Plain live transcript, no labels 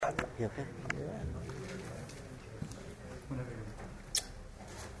You okay?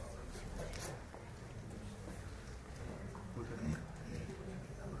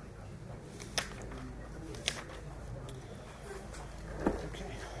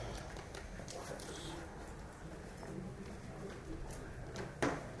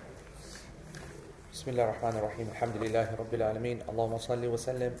 بسم الله الرحمن الرحيم الحمد لله رب العالمين اللهم صل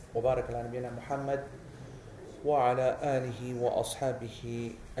وسلم وبارك على نبينا محمد وعلى آله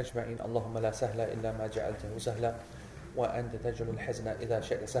وأصحابه أجمعين اللهم لا سهل إلا ما جعلته سهلا وأنت تجعل الحزن إذا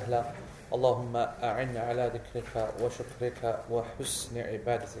شئت سهلا اللهم أعنا على ذكرك وشكرك وحسن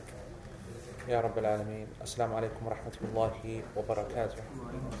عبادتك يا رب العالمين. السلام عليكم ورحمة الله وبركاته.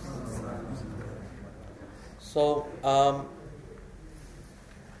 So,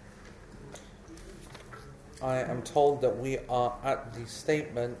 I am told that we are at the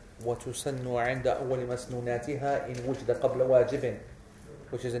statement وَتُسَنُّ عِنْدَ أَوَّلِ مَسْنُونَاتِهَا إِنْ وُجْدَ قَبْلَ وَاجِبٍ,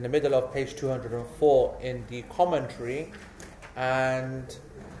 which is in the middle of page 204 in the commentary, and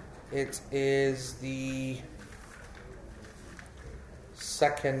it is the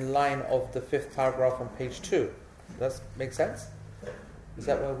second line of the fifth paragraph on page 2. Does that make sense? Is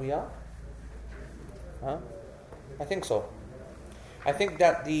that where we are? Huh? I think so. I think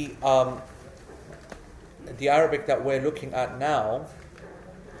that the Arabic that we're looking at now,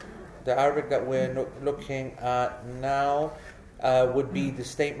 would be the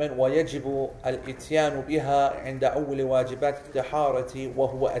statement وَيَجِبُ الْإِتْيَانُ بِهَا عِنْدَ أَوَّلِ وَاجِبَاتِ الطَّهَارَةِ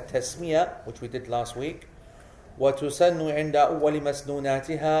وَهُوَ التَّسْمِيَةِ, which we did last week. وَتُسَنُّ عِنْدَ أَوَّلِ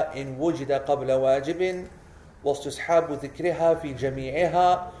مَسْنُونَاتِهَا إِنْ وُجِدَ قَبْلَ وَاجِبٍ وَاسْتِصْحَابُ ذِكْرِهَا فِي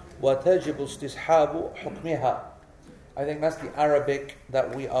جَمِيعِهَا وَتَجِبُ اسْتِصْحَابُ حُكْمِهَا. I think that's the Arabic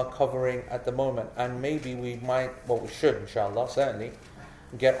that we are covering at the moment, and maybe we should, inshallah, certainly,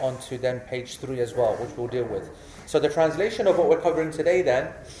 get onto then page 3 as well, which we'll deal with. So the translation of what we're covering today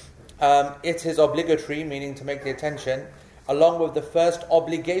then, it is obligatory, meaning to make the attention, along with the first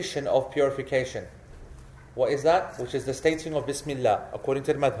obligation of purification. What is that? Which is the stating of Bismillah, according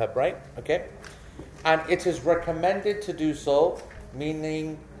to the madhab, right? Okay? And it is recommended to do so,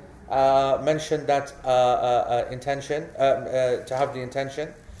 meaning mention that intention, to have the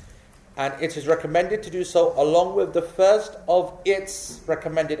intention, and it is recommended to do so along with the first of its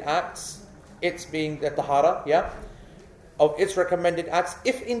recommended acts, its being the tahara, of its recommended acts,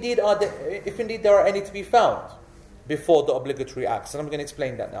 if indeed there are any to be found before the obligatory acts, and I'm going to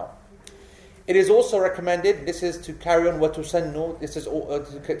explain that now. It is also recommended, this is to carry on وَتُسَنُّ, this is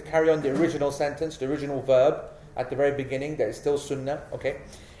to carry on the original sentence, the original verb at the very beginning, that is still sunnah, okay?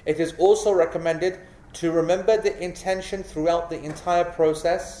 It is also recommended to remember the intention throughout the entire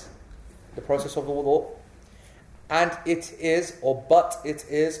process, the process of the wudu, and it is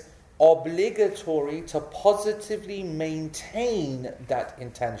obligatory to positively maintain that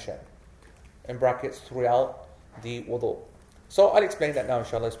intention, in brackets, throughout the wudu. So I'll explain that now,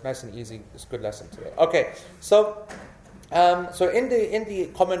 inshallah. It's nice and easy. It's a good lesson today. Okay, so in the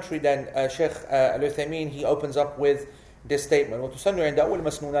commentary then, Sheikh Al-Uthaymeen, he opens up with this statement, وَتُسَنُّ عِنْدَ أَوَّلِ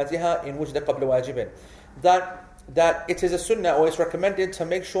مَسْنُونَاتِهَا إِنْ وُجْدَ قَبْلَ وَاجِبٍ, that it is a sunnah, or it's recommended to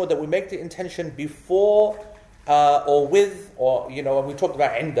make sure that we make the intention before or with, or when we talked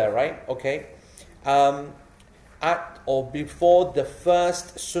about inda, right? Okay, at or before the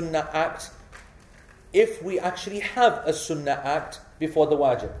first sunnah act, if we actually have a sunnah act before the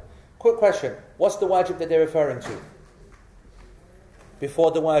wajib. Quick question: what's the wajib that they're referring to? Before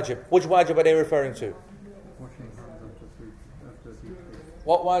the wajib, which wajib are they referring to?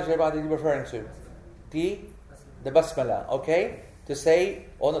 What wajib are they referring to? The basmala, okay? To say,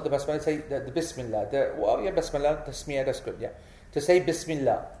 or not the basmala, say the bismillah. Basmala, tasmiyah, that's good, To say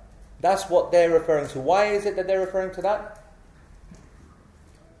bismillah. That's what they're referring to. Why is it that they're referring to that?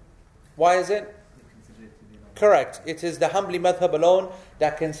 Why is it? Correct. It is the Hanbali madhab alone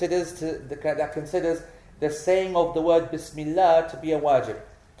that considers the saying of the word bismillah to be a wajib.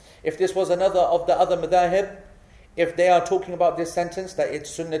 If this was another of the other madhahib, if they are talking about this sentence, that it's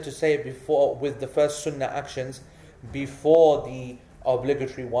sunnah to say it before, with the first sunnah actions, before the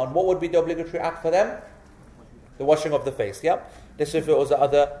obligatory one, what would be the obligatory act for them? The washing of the face, This if it was the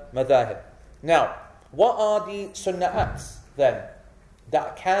other madhahib. Now, what are the sunnah acts then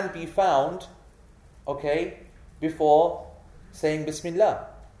that can be found, okay, before saying Bismillah?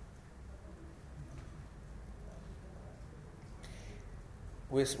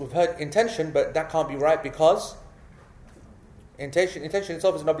 We've heard intention, but that can't be right because intention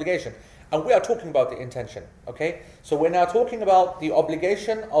itself is an obligation. And we are talking about the intention, okay? So we're now talking about the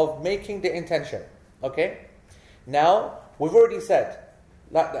obligation of making the intention, okay? Now, we've already said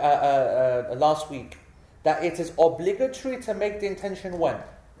last week that it is obligatory to make the intention when?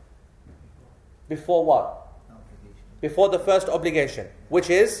 before what? Before the first obligation, which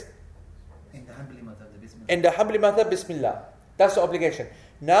is? In the Hanbali madhab, the Bismillah. In the Hanbali madhab, Bismillah. That's the obligation.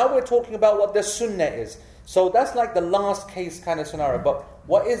 Now we're talking about what the sunnah is. So that's like the last case kind of scenario. But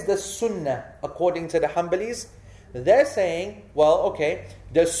what is the sunnah according to the Hanbalis? They're saying, well, okay,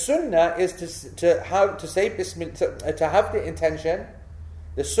 the sunnah is to say Bismillah, to have the intention.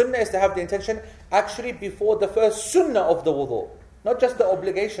 The sunnah is to have the intention actually before the first sunnah of the wudu. Not just the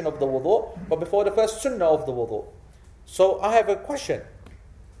obligation of the wudu, but before the first sunnah of the wudu. So I have a question.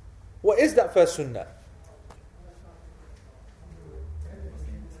 What is that first sunnah?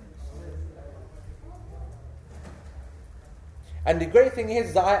 And the great thing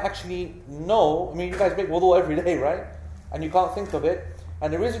is that I actually know, I mean, you guys make wudu every day, right? And you can't think of it.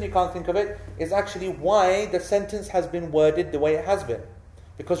 And the reason you can't think of it is actually why the sentence has been worded the way it has been.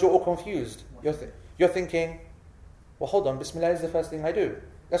 Because you're all confused. You're thinking, well, hold on, Bismillah is the first thing I do.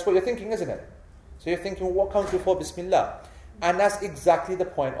 That's what you're thinking, isn't it? So you're thinking, well, what comes before Bismillah? And that's exactly the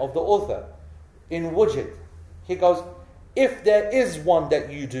point of the author. In Wujud, he goes, if there is one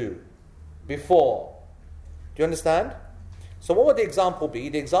that you do before, do you understand? So what would the example be?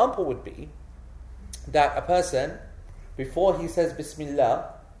 The example would be that a person, before he says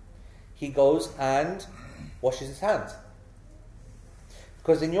Bismillah, he goes and washes his hands.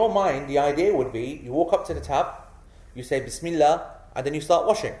 Because in your mind, the idea would be, you walk up to the tap, you say Bismillah, and then you start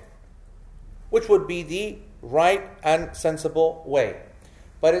washing. Which would be the right and sensible way.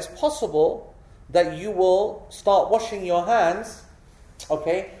 But it's possible that you will start washing your hands,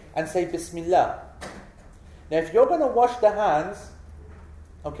 okay, and say Bismillah. Now if you're going to wash the hands,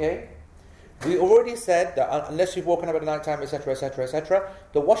 okay, we already said that unless you've woken up at night time, etc., etc., etc.,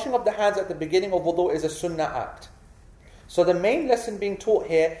 the washing of the hands at the beginning of wudu is a sunnah act. So the main lesson being taught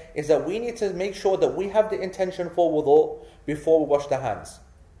here is that we need to make sure that we have the intention for wudu before we wash the hands.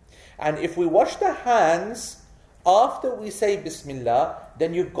 And if we wash the hands after we say Bismillah,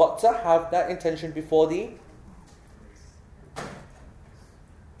 then you've got to have that intention before the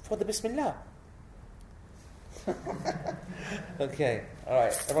Bismillah. Okay,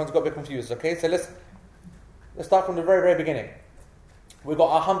 alright, everyone's got a bit confused, okay? So let's start from the very, very beginning. We've got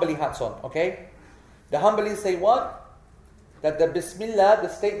our Hanbali hats on, okay? The Hanbalis say what? That the Bismillah, the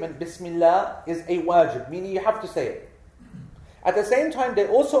statement Bismillah is a wajib, meaning you have to say it. At the same time, they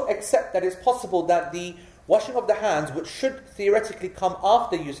also accept that it's possible that the washing of the hands, which should theoretically come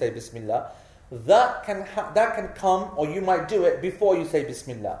after you say Bismillah, that can come, or you might do it before you say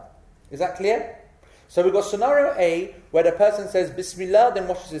Bismillah. Is that clear? So we've got scenario A, where the person says Bismillah, then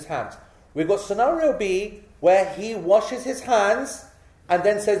washes his hands. We've got scenario B, where he washes his hands, and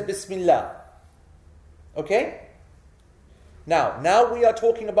then says Bismillah. Okay? Now we are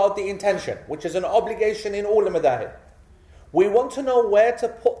talking about the intention, which is an obligation in all the madahib. We want to know where to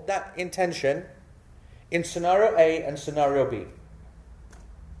put that intention in scenario A and scenario B.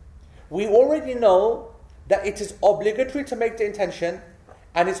 We already know that it is obligatory to make the intention,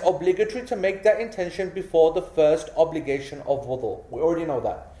 and it's obligatory to make that intention before the first obligation of wudu. We already know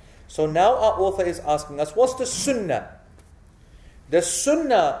that. So now our author is asking us, what's the sunnah? The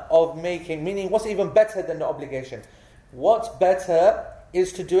sunnah of making, meaning what's even better than the obligation? What's better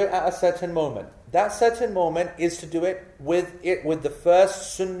is to do it at a certain moment. That certain moment is to do it with the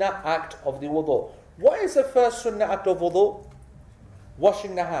first sunnah act of the wudu. What is the first sunnah act of wudu?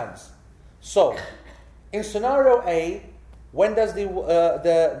 Washing the hands. So, in scenario A, when does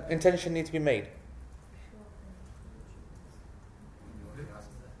the intention need to be made?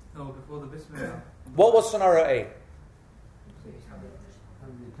 No, before the Bismillah. What was scenario A?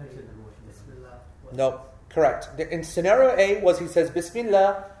 No, correct. In scenario A was he says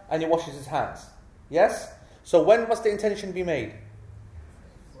Bismillah and he washes his hands. Yes? So when must the intention be made?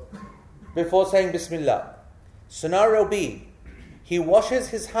 Before saying Bismillah. Scenario B, he washes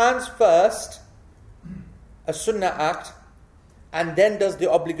his hands first, a sunnah act, and then does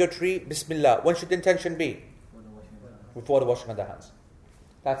the obligatory Bismillah. When should the intention be? Before the washing of the hands.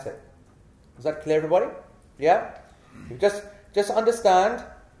 That's it. Is that clear, everybody? Yeah? You just understand,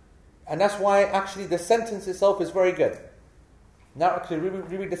 and that's why actually the sentence itself is very good. Now actually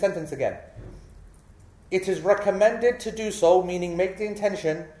reread the sentence again. It is recommended to do so, meaning make the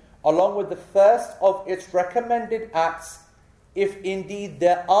intention along with the first of its recommended acts, if indeed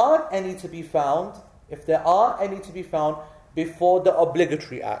there aren't any to be found, before the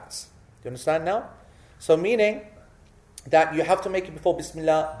obligatory acts. Do you understand now? So meaning that you have to make it before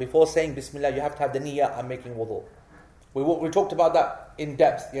Bismillah, before saying Bismillah, you have to have the niyyah and making wudu. We talked about that in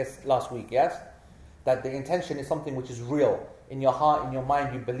depth, last week, yes? That the intention is something which is real. In your heart, in your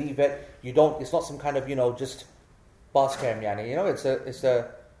mind, you believe it. It's not some kind of, just baskem,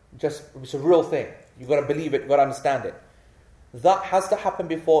 yani. it's a real thing. You've got to believe it, you've got to understand it. That has to happen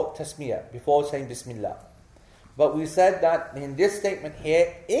before tasmiyah, before saying Bismillah. But we said that in this statement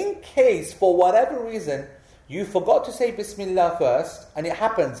here, in case, for whatever reason, you forgot to say Bismillah first, and it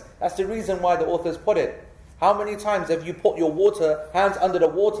happens. That's the reason why the authors put it. How many times have you put your hands under the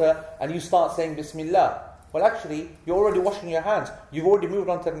water, and you start saying Bismillah? Well, actually, you're already washing your hands. You've already moved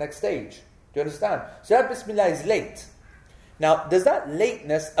on to the next stage. Do you understand? So that Bismillah is late. Now, does that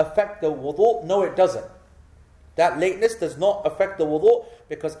lateness affect the wudu? No, it doesn't. That lateness does not affect the wudu,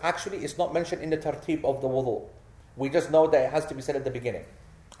 because actually it's not mentioned in the tartib of the wudu. We just know that it has to be said at the beginning.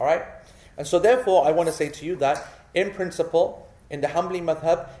 Alright? And so therefore, I want to say to you that, in principle, in the Hanbali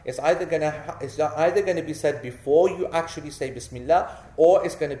madhab, it's either going to be said before you actually say Bismillah, or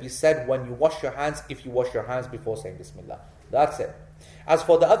it's going to be said when you wash your hands, if you wash your hands before saying Bismillah. That's it. As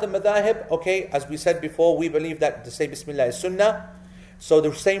for the other madhahib, okay, as we said before, we believe that to say Bismillah is sunnah, so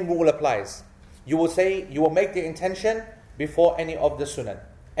the same rule applies. You will make the intention before any of the sunan,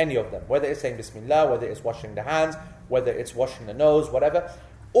 any of them, whether it's saying Bismillah, whether it's washing the hands, whether it's washing the nose, whatever.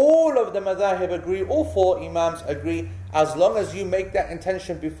 All of the madhahib agree, all four imams agree, as long as you make that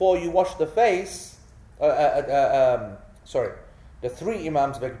intention before you wash the face, the three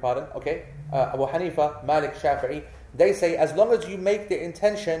imams, beg your pardon, okay, Abu Hanifa, Malik, Shafi'i, they say as long as you make the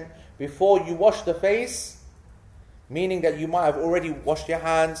intention before you wash the face, meaning that you might have already washed your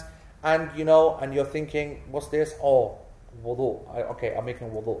hands, and you're thinking, what's this? Oh, wudu. Okay, I'm making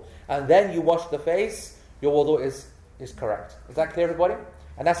wudu. And then you wash the face, your wudu is correct. Is that clear, everybody?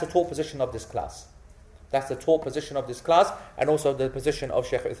 And that's the taught position of this class. That's the taught position of this class, and also the position of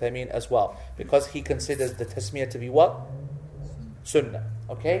Shaykh Uthaymeen as well. Because he considers the tasmiyah to be what? Sunnah.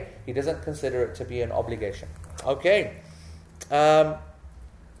 Okay? He doesn't consider it to be an obligation. Okay? And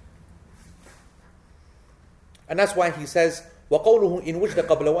that's why he says, وقوله إن وجد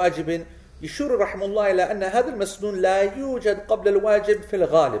قبل واجب يشير رحمه الله إلى أن هذا المسنون لا يوجد قبل الواجب في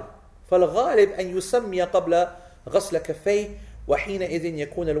الغالب فالغالب أن يسمي قبل غسل كفيه وحينئذ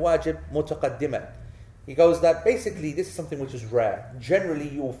يكون الواجب متقدما. He goes that basically this is something which is rare. Generally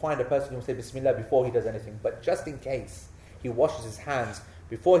you will find a person who will say Bismillah before he does anything, but just in case he washes his hands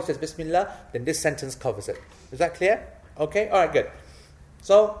before he says Bismillah, then this sentence covers it. Is that clear? Okay, alright, good.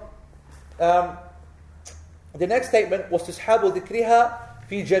 So the next statement was تسحاب ذكرها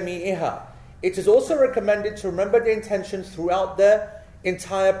في جميعها. It is also recommended to remember the intention throughout the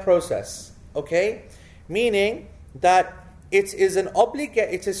entire process. Okay? Meaning that it is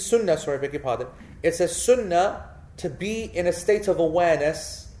sunnah, beg your pardon. It's a sunnah to be in a state of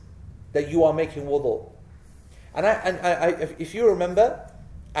awareness that you are making wudu. And if you remember,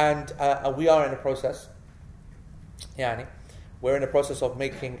 and we are in a process, we're in the process of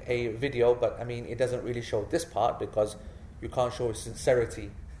making a video, but I mean, it doesn't really show this part because you can't show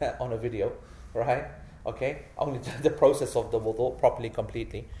sincerity on a video, right? Okay, only the process of the wudu properly,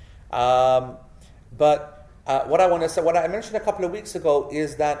 completely. But what I want to say, what I mentioned a couple of weeks ago,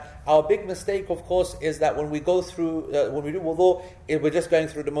 is that our big mistake, of course, is that when we go through, when we do wudu, we're just going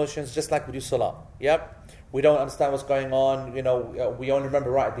through the motions, just like we do salah. Yep, we don't understand what's going on. We only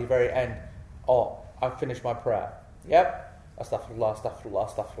remember right at the very end. Oh, I finished my prayer. Yep. Astaghfirullah,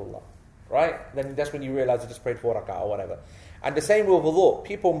 astaghfirullah, astaghfirullah. Right? Then that's when you realize you just prayed 4 rak'ah or whatever. And the same with wudu.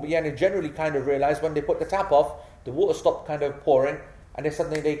 People generally kind of realize when they put the tap off, the water stopped kind of pouring, and then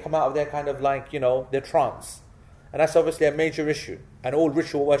suddenly they come out of their kind of like, their trance. And that's obviously a major issue. And all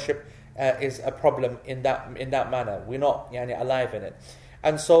ritual worship is a problem in that manner. We're not alive in it.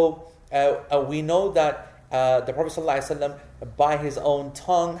 And so we know that the Prophet ﷺ, by his own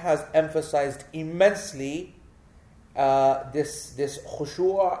tongue, has emphasized immensely this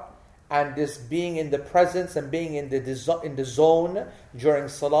khushu' and this being in the presence and being in the zone during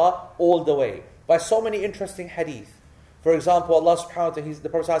salah all the way, by so many interesting hadith. For example, Allah subhanahu wa ta'ala, the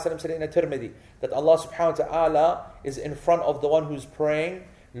Prophet ﷺ said in At-Tirmidhi that Allah subhanahu wa ta'ala is in front of the one who's praying,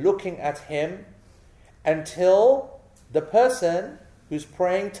 looking at him until the person who's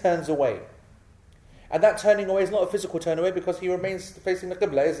praying turns away. And that turning away is not a physical turn away, because he remains facing the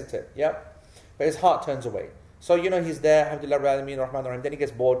Qibla, isn't it? Yeah? But his heart turns away. So, he's there, alhamdulillah, Rabbil Alameen, Rahman Rahim. Then he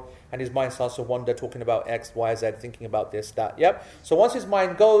gets bored and his mind starts to wander, talking about X, Y, Z, thinking about this, that. Yep. So once his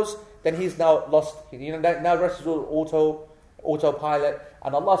mind goes, then he's now lost. Now the rest is all autopilot,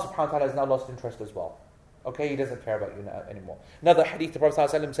 and Allah subhanahu wa ta'ala has now lost interest as well. Okay, he doesn't care about you now anymore. Another hadith, the Prophet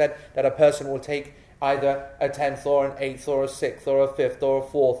ﷺ said that a person will take either a 10th or an 8th or a 6th or a 5th or a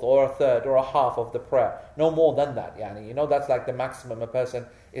 4th or a 3rd or a half of the prayer. No more than that. That's like the maximum a person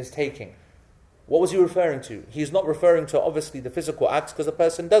is taking. What was he referring to? He's not referring to obviously the physical acts because the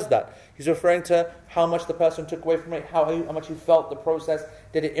person does that. He's referring to how much the person took away from it, how much he felt the process,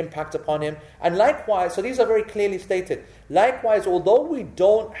 did it impact upon him. And likewise, so these are very clearly stated. Likewise, although we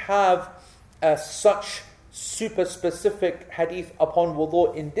don't have such super specific hadith upon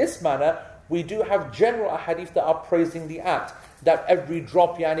wudu in this manner, we do have general hadith that are praising the act. That every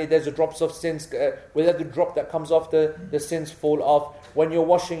drop, there's a drops of sins, with every drop that comes off, the sins fall off. When you're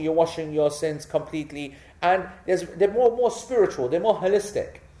washing your sins completely. And they're more spiritual, they're more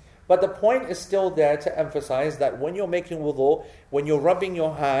holistic. But the point is still there to emphasize that when you're making wudu, when you're rubbing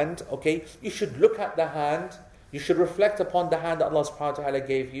your hand, okay, you should look at the hand, you should reflect upon the hand that Allah subhanahu wa ta'ala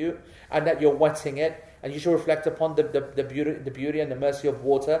gave you, and that you're wetting it, and you should reflect upon the beauty and the mercy of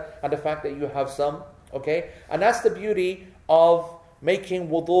water, and the fact that you have some, okay? And that's the beauty of making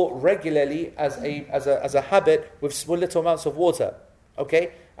wudu regularly as a habit with small little amounts of water,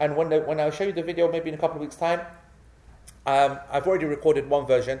 okay? And when I'll show you the video, maybe in a couple of weeks' time, I've already recorded one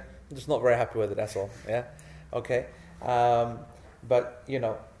version. I'm just not very happy with it, that's all, yeah? Okay? But,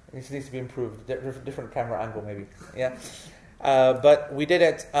 it needs to be improved. Different camera angle, maybe, yeah? But we did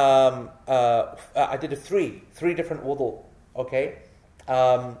it, I did three different wudu, okay?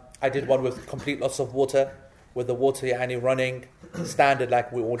 I did one with complete loss of water, with the water running, standard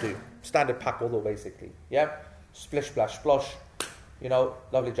like we all do. Standard pack wudu, basically, yeah? Splish, splash, splosh,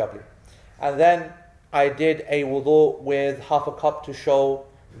 lovely jubbly. And then I did a wudu with half a cup to show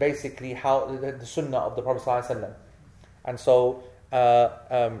basically how the sunnah of the Prophet ﷺ. And so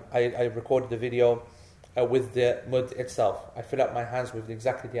I recorded the video with the mud itself. I filled up my hands with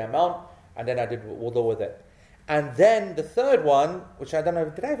exactly the amount, and then I did wudu with it. And then the third one, which I don't know,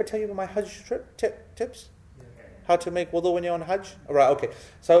 did I ever tell you about my Hajj trip tips? How to make wudu when you're on Hajj? Right, okay.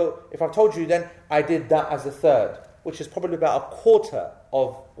 So if I've told you, then I did that as the third, which is probably about a quarter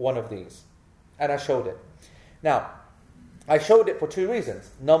of one of these. And I showed it. Now, I showed it for two reasons.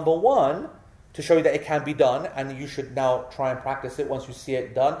 Number one, to show you that it can be done, and you should now try and practice it. Once you see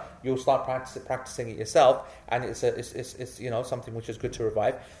it done, you'll start practicing it yourself, and it's something which is good to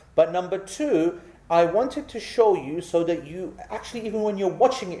revive. But number two, I wanted to show you so that you actually, even when you're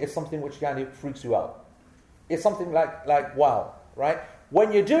watching it, it's something which freaks you out. It's something like wow, right?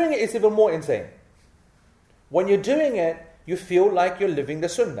 When you're doing it, it's even more insane. When you're doing it, you feel like you're living the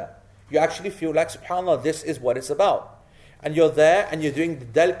sunnah. You actually feel like, subhanAllah, this is what it's about. And you're there and you're doing the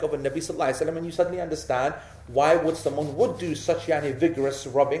dalq of a Nabi sallallahu alaihi wasallam, and you suddenly understand why would someone would do such vigorous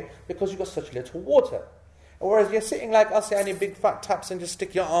rubbing, because you've got such little water. And whereas you're sitting like us, big fat taps, and just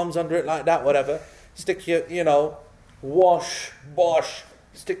stick your arms under it like that, whatever. Stick your, wash, bosh,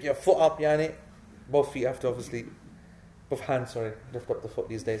 stick your foot up, both feet have to obviously, both hands, lift up the foot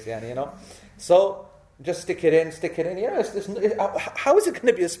these days, So, just stick it in. How is it going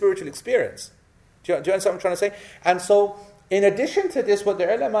to be a spiritual experience? Do you understand what I'm trying to say? And so, in addition to this, what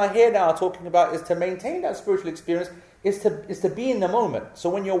the ulama here now are talking about is to maintain that spiritual experience, is to be in the moment. So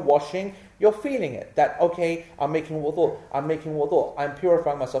when you're washing, you're feeling it. That, okay, I'm making wudu, I'm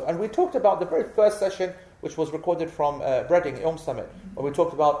purifying myself. And we talked about the very first session, which was recorded from Reading, Summit, where we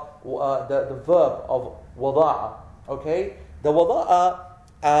talked about the verb of wada'a. Okay? The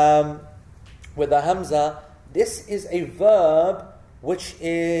wada'a, with the hamza, this is a verb which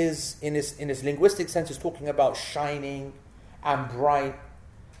is, in its linguistic sense, is talking about shining and bright.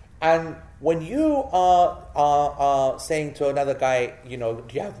 And when you are saying to another guy, do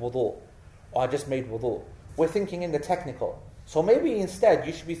you have wudu? Or I just made wudu. We're thinking in the technical. So maybe instead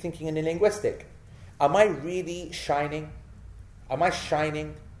you should be thinking in the linguistic. Am I really shining? Am I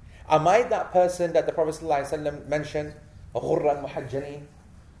shining? Am I that person that the Prophet ﷺ mentioned? غُرًّا مُحَجَّلِينَ.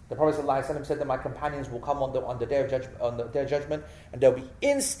 The Prophet ﷺ said that my companions will come on the day of judgment, and they'll be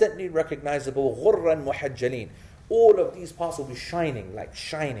instantly recognizable. غُرًّا مُحَجَّلِينَ. All of these parts will be shining, like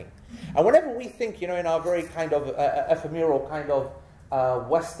shining. And whenever we think, in our very kind of ephemeral, kind of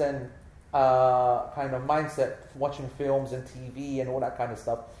Western kind of mindset, watching films and TV and all that kind of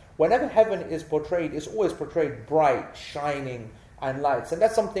stuff, whenever heaven is portrayed, it's always portrayed bright, shining, and lights. And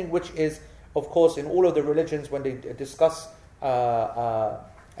that's something which is, of course, in all of the religions, when they discuss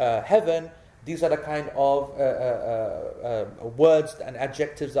heaven, these are the kind of words and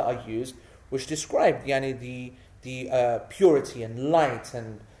adjectives that are used, which describe the purity and light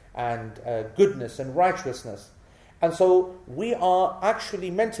and goodness and righteousness. And so we are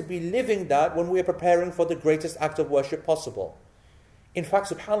actually meant to be living that when we are preparing for the greatest act of worship possible. In fact,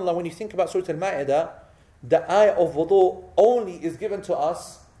 subhanAllah, when you think about Surah Al-Ma'idah, the ayah of wudu only is given to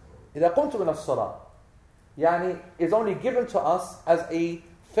us إِذَا قُمْتُ مِنَ الصَّلَاةِ, is only given to us as a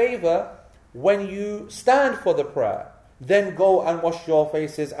favor when you stand for the prayer. then go and wash your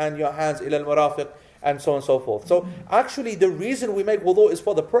faces and your hands ila al-marafiq, and so on and so forth. So actually the reason we make wudu is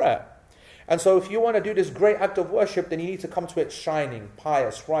for the prayer. And so if you want to do this great act of worship, then you need to come to it shining,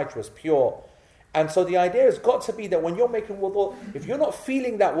 pious, righteous, pure. And so the idea has got to be that when you're making wudu, if you're not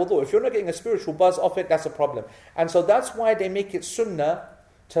feeling that wudu, if you're not getting a spiritual buzz off it, that's a problem. And so that's why they make it sunnah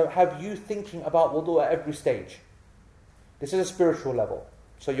to have you thinking about wudu at every stage. This is a spiritual level.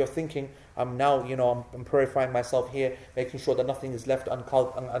 So you're thinking, I'm now, I'm purifying myself here, making sure that nothing is left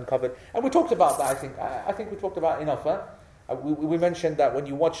uncovered. And we talked about that, I think. I think we talked about enough, huh? We mentioned that when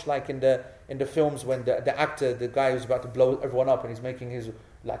you watch, like in the films, when the actor, the guy who's about to blow everyone up and he's making his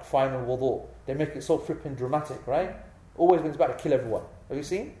like final wudu, they make it so flipping dramatic, right? Always when he's about to kill everyone. Have you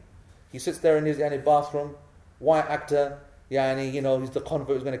seen? He sits there in his bathroom, white actor, he's the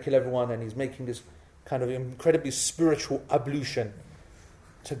convert who's going to kill everyone, and he's making this kind of incredibly spiritual ablution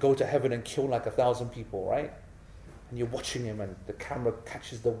to go to heaven and kill like 1,000 people, right? And you're watching him, and the camera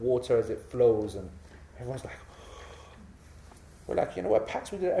catches the water as it flows, and everyone's like, we're like, what,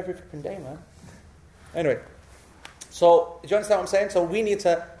 Pax, we do it every flipping day, man. Anyway, so do you understand what I'm saying? So we need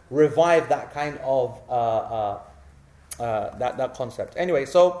to revive that kind of that concept. Anyway,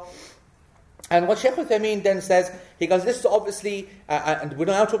 so, and what Shaykh Uthaymeen then says, he goes, this is obviously, and we're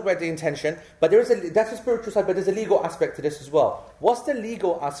now talking about the intention, but that's a spiritual side, but there's a legal aspect to this as well. What's the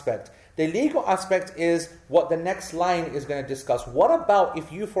legal aspect? The legal aspect is what the next line is going to discuss. What about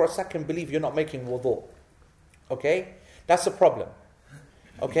if you for a second believe you're not making wudu? Okay? That's a problem.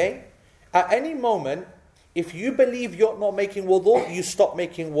 Okay? At any moment, if you believe you're not making wudu, you stop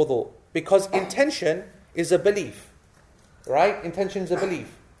making wudu. Because intention is a belief. Right? Intention is a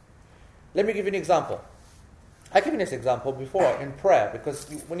belief. Let me give you an example. I've given this example before in prayer, because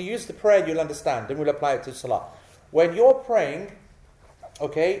when you use the prayer, you'll understand. Then we'll apply it to salah. When you're praying,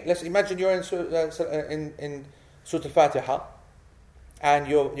 okay, let's imagine you're in Surah Al-Fatiha, and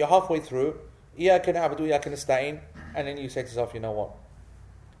you're halfway through, إِيَّاكَ نَعْبُدُ وَإِيَّاكَ نَسْتَعِينُ, and then you say to yourself, you know what?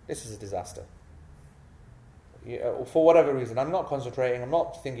 This is a disaster. For whatever reason, I'm not concentrating, I'm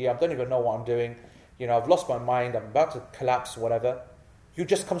not thinking, I don't even know what I'm doing, I've lost my mind, I'm about to collapse, whatever. You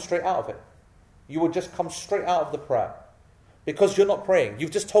just come straight out of it. You would just come straight out of the prayer. Because you're not praying.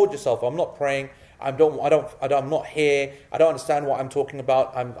 You've just told yourself, I'm not praying, I'm not here, I don't understand what I'm talking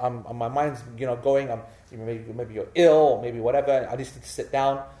about, my mind's going, maybe you're ill, or maybe whatever, I just need to sit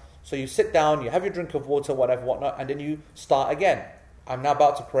down. So you sit down, you have your drink of water, whatever, whatnot, and then you start again. I'm now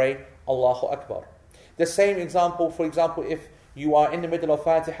about to pray, Allahu Akbar. The same example, for example, if you are in the middle of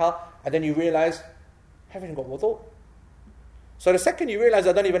Fatiha, and then you realize, I haven't got wudu. So the second you realize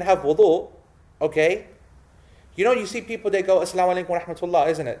I don't even have wudu, okay, you see people, they go, Assalamu alaikum wa rahmatullah,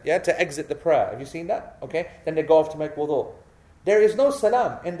 isn't it? Yeah, to exit the prayer. Have you seen that? Okay, then they go off to make wudu. There is no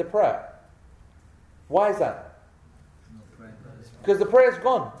salam in the prayer. Why is that? Because the prayer is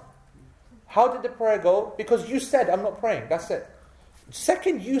gone. How did the prayer go? Because you said, I'm not praying. That's it.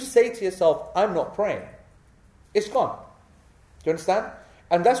 Second you say to yourself, I'm not praying, it's gone. Do you understand?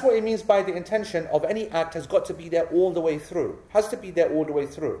 And that's what it means by the intention of any act has got to be there all the way through. Has to be there all the way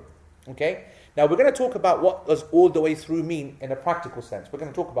through. Okay? Now we're going to talk about what does all the way through mean in a practical sense. We're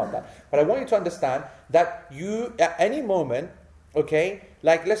going to talk about that. But I want you to understand that you, at any moment, okay,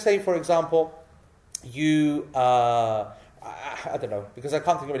 like let's say for example, you, I don't know, because I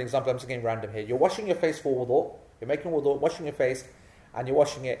can't think of an example, I'm just getting random here. You're washing your face for wudu, you're making wudu, washing your face, and you're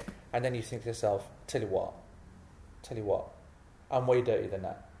washing it, and then you think to yourself, tell you what, I'm way dirtier than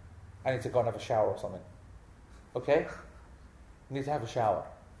that. I need to go and have a shower or something. Okay? You need to have a shower.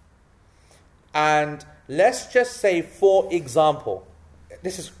 And let's just say, for example,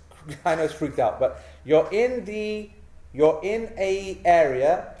 this is, I know it's freaked out, but you're in a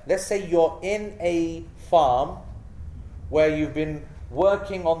area, let's say you're in a farm where you've been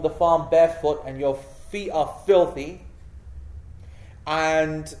working on the farm barefoot and your feet are filthy,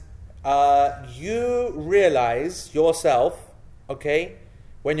 and you realize yourself, okay,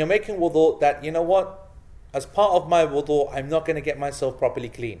 when you're making wudu, that you know what, as part of my wudu, I'm not going to get myself properly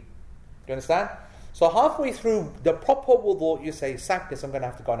clean. Do you understand? So halfway through the proper wudu, you say, sack this, I'm going to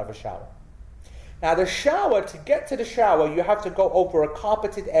have to go and have a shower. Now the shower, to get to the shower, you have to go over a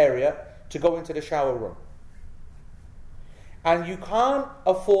carpeted area to go into the shower room. And you can't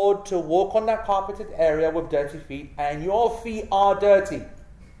afford to walk on that carpeted area with dirty feet, and your feet are dirty.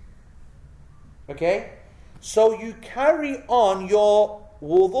 Okay? So you carry on your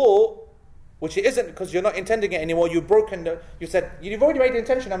wudu, which it isn't because you're not intending it anymore, you've said, you've already made the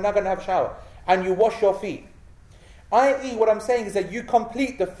intention, I'm not going to have a shower. And you wash your feet. I.e., what I'm saying is that you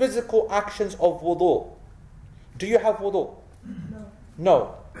complete the physical actions of wudu. Do you have wudu? No.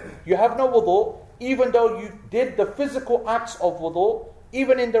 No. You have no wudu, even though you did the physical acts of wudu,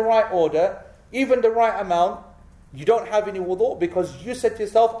 even in the right order, even the right amount, you don't have any wudu because you said to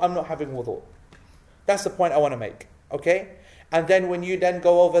yourself, I'm not having wudu. That's the point I want to make. Okay? And then when you then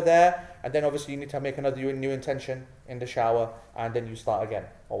go over there, and then obviously you need to make another new intention in the shower, and then you start again,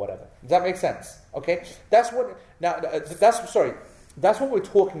 or whatever. Does that make sense? Okay? That's what we're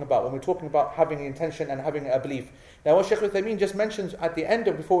talking about when we're talking about having an intention and having a belief. Now what Shaykh Uthaymeen just mentions at the end,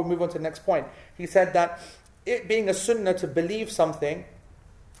 before we move on to the next point, he said that it being a sunnah to believe something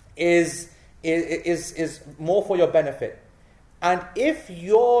is more for your benefit. And if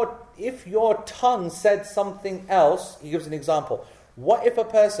your tongue said something else, he gives an example. What if a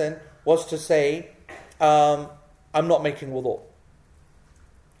person was to say, I'm not making wudu.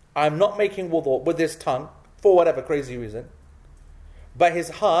 I'm not making wudu with his tongue, for whatever crazy reason. But his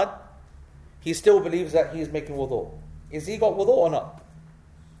heart, he still believes that he is making wudu. Is he got wudu or not?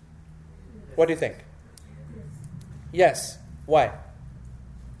 What do you think? Yes. Why?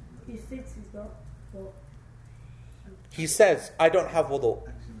 He thinks he's got, but he says, I don't have wudu.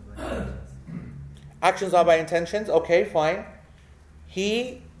 Actions are by intentions. Okay, fine.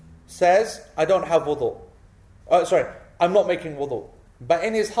 He says, I don't have wudu. I'm not making wudu. But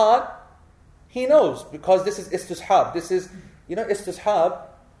in his heart, he knows, because this is istishab. This is, istishab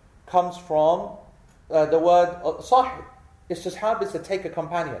comes from the word sahib. Istishab is to take a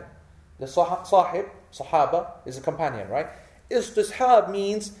companion. The sahaba, is a companion, right? Istishab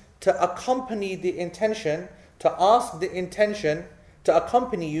means to accompany the intention, to ask the intention to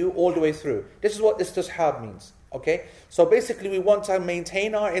accompany you all the way through. This is what istishab means. Okay? So basically we want to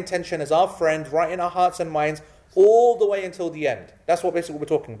maintain our intention as our friend right in our hearts and minds all the way until the end. That's what basically we're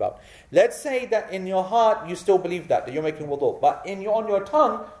talking about. Let's say that in your heart you still believe that you're making wudu, but on your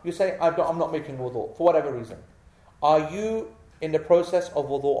tongue you say, I'm not making wudu, for whatever reason. Are you in the process of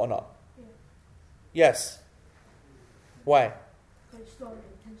wudu or not? yeah, Yes. Why? it's not an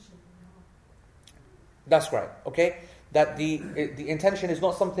intention. That's right. Okay? That the intention is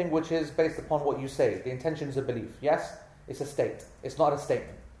not something which is based upon what you say. The intention is a belief. Yes? It's a state. It's not a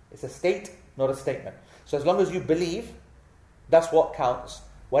statement. It's a state, not a statement. So as long as you believe, that's what counts.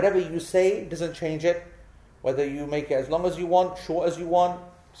 Whatever you say doesn't change it. Whether you make it as long as you want, short as you want,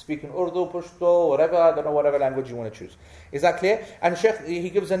 speak in Urdu, Pashto, whatever, I don't know, whatever language you want to choose. Is that clear? And Shaykh, he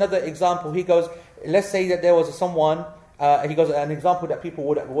gives another example. He goes, let's say that there was someone, he goes, an example that people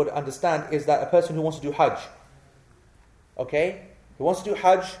would understand is that a person who wants to do Hajj. Okay? He wants to do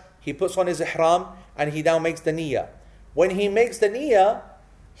Hajj, he puts on his ihram, and he now makes the niyyah. When he makes the niyyah,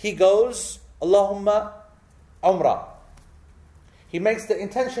 he goes, Allahumma Umrah. He makes the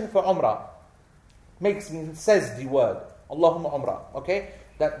intention for Umrah. Says the word, Allahumma Umrah. Okay?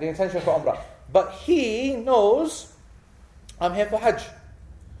 That the intention for Umrah. But he knows, I'm here for Hajj.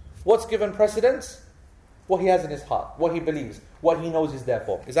 What's given precedence? What he has in his heart, what he believes, what he knows is there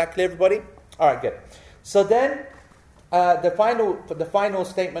for. Is that clear, everybody? Alright, good. So then, the final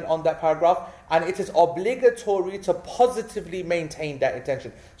statement on that paragraph, and it is obligatory to positively maintain that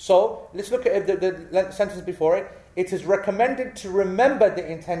intention. So let's look at the sentence before it. It is recommended to remember the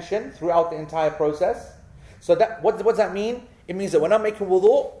intention throughout the entire process. So that what does that mean? It means that when I'm making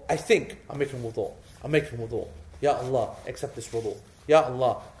wudu, I think I'm making wudu. I'm making wudu. Ya Allah, accept this wudu. Ya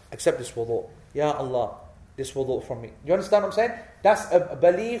Allah, accept this wudu. Ya Allah, this wudu from me. You understand what I'm saying? That's a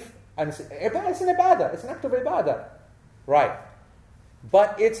belief, and it's an ibadah. It's an act of ibadah. Right.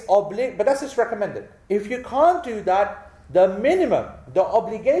 But but that's just recommended. If you can't do that, the minimum, the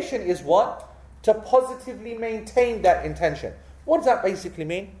obligation is what? To positively maintain that intention. What does that basically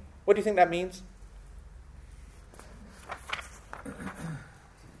mean? What do you think that means?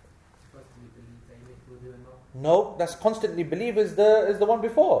 No, that's constantly believe is the one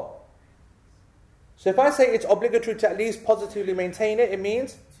before. So if I say it's obligatory to at least positively maintain it, it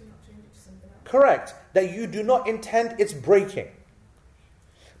means? To not change it to something else. Correct. That you do not intend its breaking.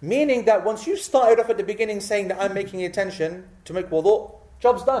 Meaning that once you started off at the beginning saying that I'm making intention to make wudu,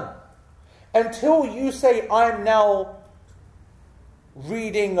 job's done. Until you say I'm now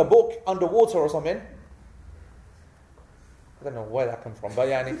reading a book underwater or something. I don't know where that comes from, but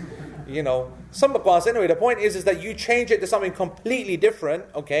some class. Anyway, the point is that you change it to something completely different,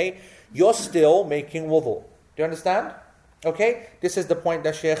 okay? You're still making wudu. Do you understand? Okay? This is the point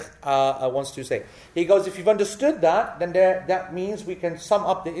that Shaykh wants to say. He goes, if you've understood that, then that means we can sum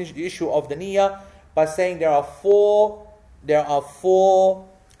up the issue of the niyyah by saying there are four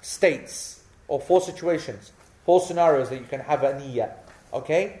states, or 4 situations, 4 scenarios that you can have a niyyah.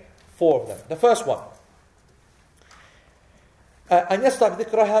 Okay? 4 of them. The first one. أن يصلح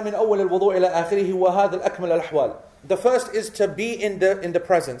ذكرها من أول الوضوء إلى آخره وهذا الأكمل الأحوال. the first is to be in the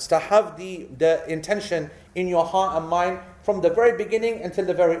presence, to have the intention in your heart and mind from the very beginning until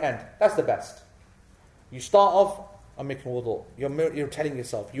the very end. That's the best. You start off, I'm making wudu. You're telling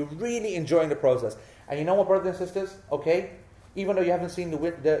yourself, you're really enjoying the process. And you know what, brothers and sisters? Okay, even though you haven't seen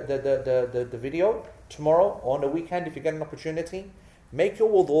the video, tomorrow or on the weekend, if you get an opportunity, make your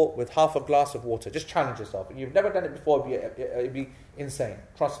wudu with half a glass of water. Just challenge yourself. If you've never done it before, it'd be insane.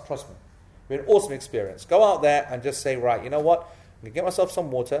 Trust me. It'd be an awesome experience. Go out there and just say, right, you know what? I'm going to get myself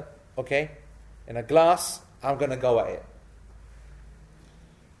some water, okay? In a glass, I'm going to go at it.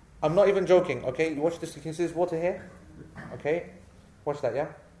 I'm not even joking, okay? You watch this, you can see this water here? Okay? Watch that, yeah?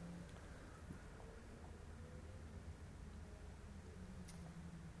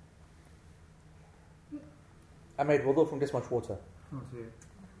 I made wudu from this much water. Can't see it.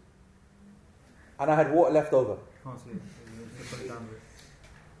 And I had water left over. Can't see it. You just put it down there.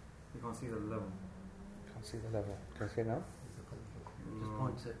 You can't see the level. Can't see the level. Can you see it now? Just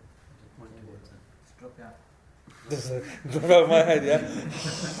point it. Just point towards it. Just drop it out. Drop out of my head, yeah?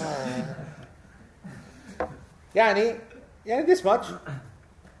 Yani this much.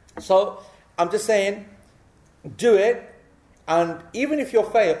 So, I'm just saying, do it, and even if you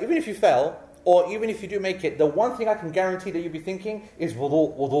fail, or even if you do make it, the one thing I can guarantee that you'll be thinking is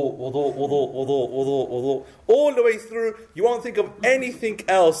wudu, wudu, wudu, wudu, wudu, wudu, wudu. All the way through, you won't think of anything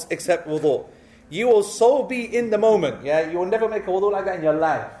else except wudu. You will so be in the moment, yeah? You will never make a wudu like that in your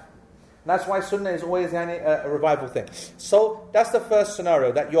life. That's why sunnah is always a revival thing. So that's the first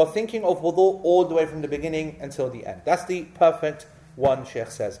scenario, that you're thinking of wudu all the way from the beginning until the end. That's the perfect one, Shaykh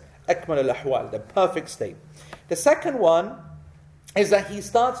says. Akmal al-ahwal, the perfect state. The second one is that he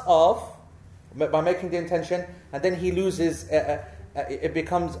starts off by making the intention, and then he loses, it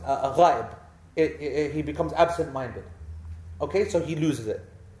becomes a ghaib. He becomes absent-minded. Okay, so he loses it.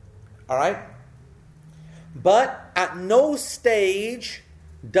 Alright? But at no stage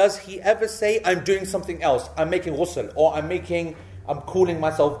does he ever say, I'm doing something else, I'm making ghusl, or I'm cooling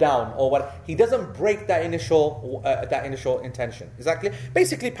myself down, or what. He doesn't break that initial intention. Exactly.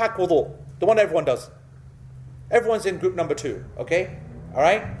 Basically, pak wudu, the one everyone does. Everyone's in group number 2. Okay, all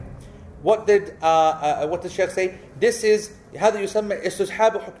right. What did Shaykh say? This is هذا يسمى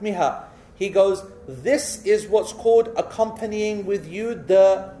استصحاب حكمها. He goes, this is what's called accompanying with you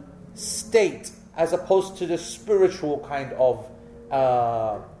the state, as opposed to the spiritual kind of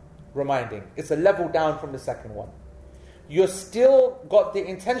reminding. It's a level down from the second one. You still got the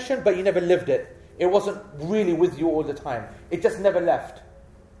intention, but you never lived it. It wasn't really with you all the time. It just never left.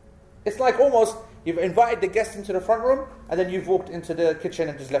 It's like almost you've invited the guest into the front room, and then you've walked into the kitchen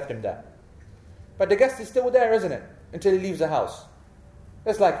and just left him there. But the guest is still there, isn't it? Until he leaves the house.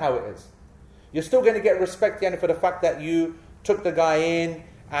 That's like how it is. You're still going to get respect, for the fact that you took the guy in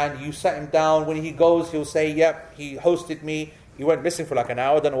and you sat him down. When he goes, he'll say, yep, he hosted me. He went missing for like an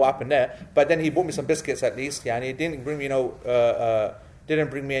hour, don't know what happened there. But then he bought me some biscuits at least. And he didn't bring me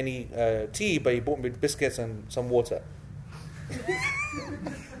didn't bring me any tea, but he bought me biscuits and some water.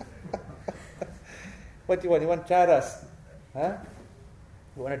 What do you want? You want charas? Huh?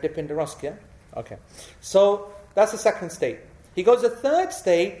 You want to dip in the rusk, yeah? Okay. So that's the second state. He goes, the third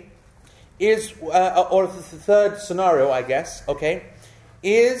state is, or the third scenario, I guess, okay,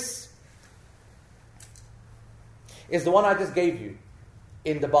 is the one I just gave you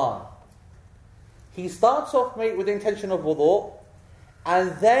in the barn. He starts off with the intention of wudu,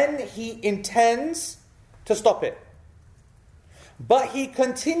 and then he intends to stop it. But he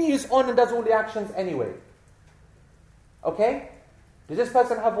continues on and does all the actions anyway. Okay? Does this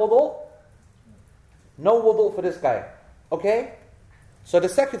person have wudu? No wudu for this guy. Okay? So the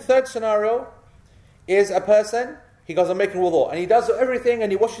third scenario is a person, he goes, I'm making wudu, and he does everything,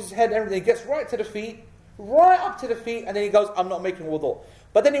 and he washes his head, everything, he gets right to the feet, right up to the feet, and then he goes, I'm not making wudu.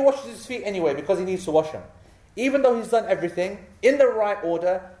 But then he washes his feet anyway, because he needs to wash them. Even though he's done everything in the right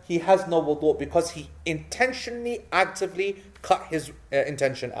order, he has no wudu, because he intentionally, actively cut his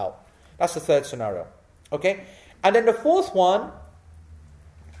intention out. That's the third scenario. Okay? And then the fourth one,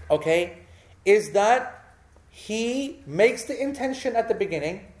 okay, is that he makes the intention at the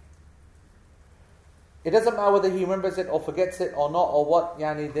beginning. It doesn't matter whether he remembers it or forgets it or not, or what,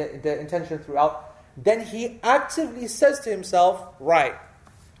 the intention throughout. Then he actively says to himself, right,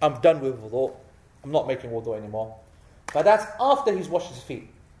 I'm done with wudu. I'm not making wudu anymore. But that's after he's washed his feet.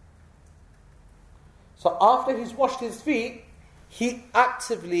 So after he's washed his feet, he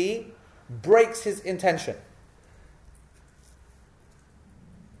actively breaks his intention.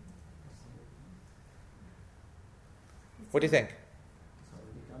 What do you think?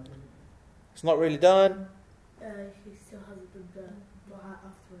 It's not really done. He still hasn't done the dua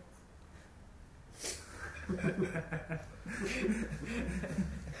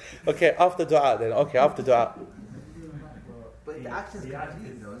Okay, after dua then. Okay, after dua. But the act is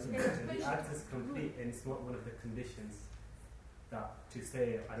complete though, isn't it? The act is complete, and it's not one of the conditions that to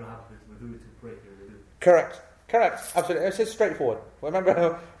say I don't have wudu to break your wudu. Correct. Absolutely. It's just straightforward.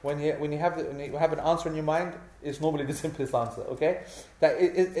 Remember, when you have an answer in your mind, it's normally the simplest answer. Okay, that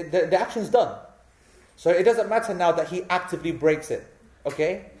the action's done, so it doesn't matter now that he actively breaks it.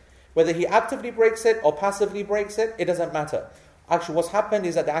 Okay, whether he actively breaks it or passively breaks it, it doesn't matter. Actually, what's happened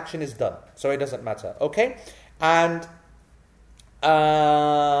is that the action is done, so it doesn't matter. Okay, and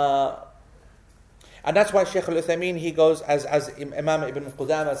that's why Shaykh al-Uthaymeen, he goes, as Imam Ibn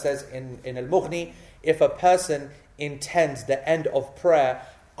Qudama says in Al-Mughni, if a person intends the end of prayer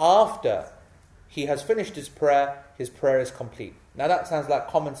after he has finished his prayer is complete. Now that sounds like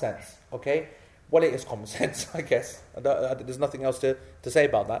common sense, okay? Well, it is common sense, I guess. There's nothing else to say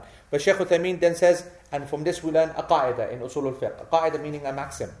about that. But Shaykh al-Uthaymeen then says, and from this we learn a qaida in Usul al-Fiqh. A qaida meaning a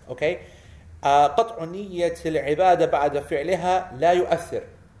maxim, okay? قطع نية العبادة بعد فعلها لا يؤثر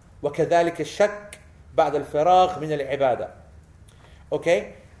وكذلك الشك بعد الفراغ من العبادة.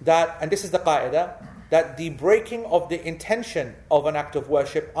 Okay, and this is the qaida, that the breaking of the intention of an act of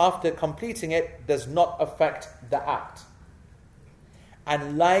worship after completing it does not affect the act.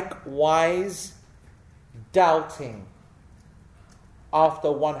 And likewise, doubting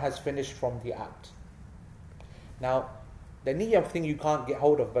after one has finished from the act. Now, the niyyah thing you can't get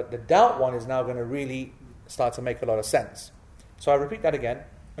hold of, but the doubt one is now going to really start to make a lot of sense. So I repeat that again.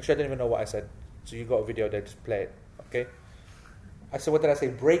 Actually, I didn't even know what I said. So you got a video there, just play it. Okay? I said, what did I say?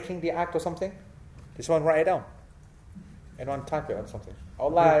 Breaking the act or something? Did someone write it down? Anyone type it or something?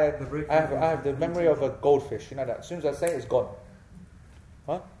 Allah, I have the memory of a goldfish. You know that. As soon as I say it, it's gone.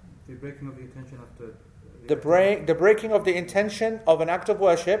 What? The breaking of the intention after... The breaking of the intention of an act of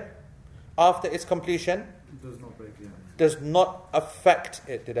worship after its completion does not break the act. Does not affect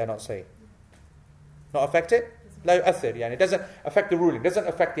it, did I not say? Not affect it? لا يؤثر, يعني it doesn't affect the ruling, doesn't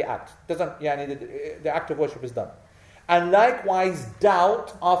affect the act. The act of worship is done. And likewise,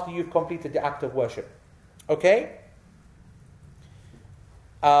 doubt after you've completed the act of worship. Okay?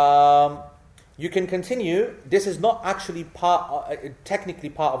 You can continue. This is not actually technically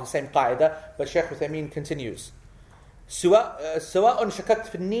part of the same qaida, but Shaykh Uthaymeen continues. سواء شككت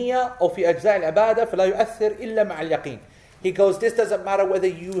في النية أو في أجزاء العبادة فلا يؤثر إلا مع اليقين. He goes, this doesn't matter whether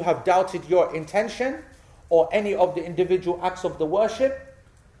you have doubted your intention or any of the individual acts of the worship.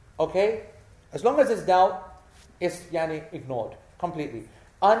 Okay? As long as it's doubt, it's ignored completely.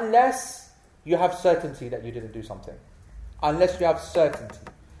 Unless you have certainty that you didn't do something. Unless you have certainty.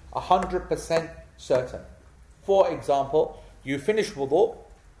 100% certain. For example, you finish wudu,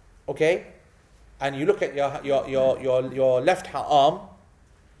 okay? And you look at your left arm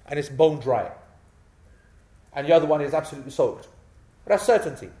and it's bone dry. And the other one is absolutely soaked. But that's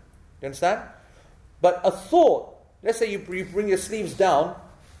certainty. You understand? But a thought, let's say you bring your sleeves down,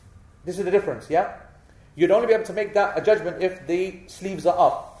 this is the difference, yeah? You'd only be able to make that a judgment if the sleeves are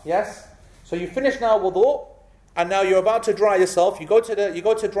up, yes? So you finish now wudu, and now you're about to dry yourself. You go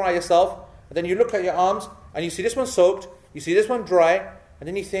to dry yourself, and then you look at your arms, and you see this one soaked, you see this one dry, and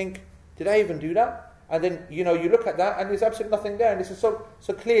then you think, did I even do that? And then you look at that, and there's absolutely nothing there, and this is so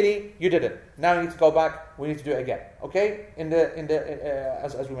clearly you did it. Now you need to go back. We need to do it again, okay?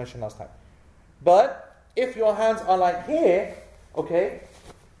 As we mentioned last time. But if your hands are like here, okay,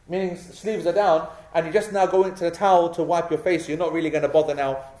 meaning sleeves are down, and you just now go into the towel to wipe your face, you're not really going to bother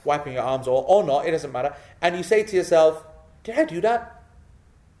now wiping your arms or not, it doesn't matter. And you say to yourself, did I do that?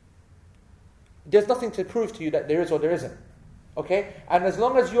 There's nothing to prove to you that there is or there isn't. Okay? And as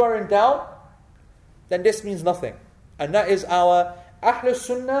long as you are in doubt, then this means nothing. And that is our Ahlus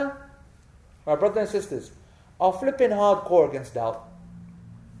Sunnah, our brothers and sisters, are flipping hardcore against doubt.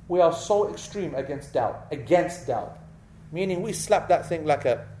 We are so extreme against doubt. Meaning we slap that thing like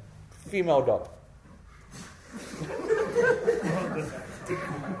a female dog.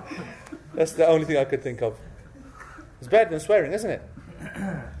 That's the only thing I could think of. It's better than swearing, isn't it? Do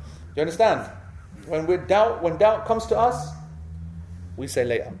you understand? When doubt comes to us, we say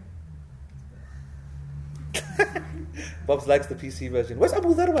later. Bobs likes the PC version. Where's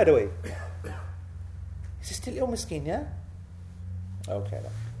Abu Dhar, by the way? Is he still ill, miskin, yeah? Okay.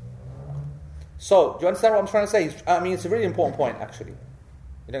 Then. So, do you understand what I'm trying to say? I mean, it's a really important point, actually.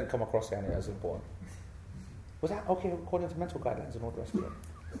 It didn't come across here as important. Was that okay according to mental guidelines and all the rest of it?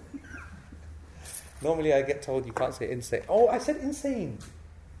 Normally I get told you can't say insane. Oh, I said insane.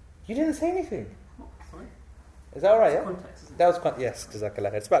 You didn't say anything. Oh, sorry. Is that alright, yeah? Context, isn't it? That was yes,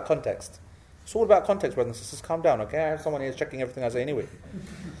 Jazakallah. It's about context. It's all about context, brothers and sisters. Calm down, okay? I have someone here checking everything I say anyway.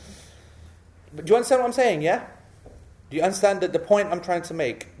 do you understand what I'm saying, yeah? Do you understand the point I'm trying to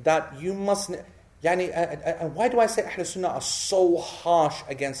make? That you must... and why do I say Ahlul Sunnah are so harsh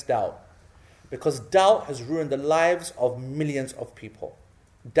against doubt? Because doubt has ruined the lives of millions of people.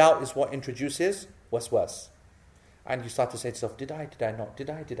 Doubt is what introduces waswas. And you start to say to yourself, did I not? Did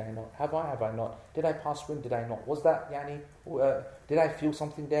I not? Have I not? Did I pass wind? Did I not? Was that, did I feel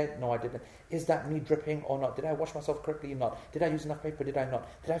something there? No, I didn't. Is that me dripping or not? Did I wash myself correctly or not? Did I use enough paper? Did I not?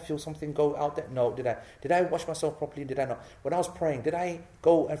 Did I feel something go out there? No, did I? Did I wash myself properly? Did I not? When I was praying, did I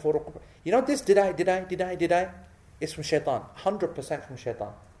go and for this? Did I? It's from shaitan. 100% from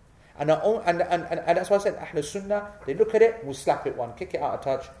shaitan. And that's why I said, Ahlul Sunnah, they look at it, we'll slap it one, kick it out of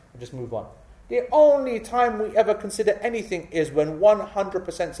touch, and just move on. The only time we ever consider anything is when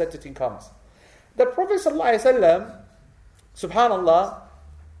 100% certainty comes. The Prophet ﷺ, subhanallah,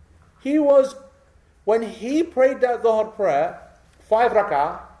 when he prayed that Dhuhr prayer, 5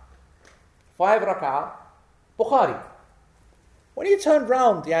 rak'ah, Bukhari. When he turned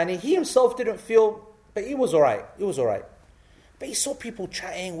round, he himself didn't feel, but he was alright. But he saw people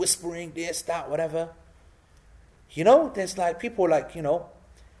chatting, whispering, this, that, whatever. There's people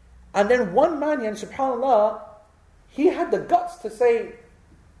and then one man, subhanAllah, he had the guts to say,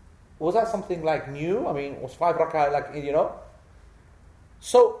 was that something new? I mean, was 5 rak'ah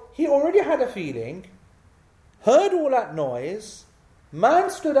So he already had a feeling, heard all that noise, man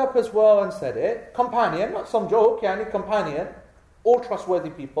stood up as well and said it, companion, not some joke, companion, all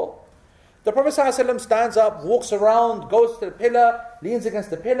trustworthy people. The Prophet ﷺ stands up, walks around, goes to the pillar, leans against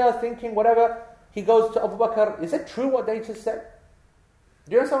the pillar, thinking whatever. He goes to Abu Bakr, is it true what they just said?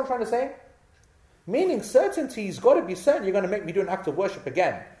 Do you understand what I'm trying to say? Meaning certainty's got to be certain you're going to make me do an act of worship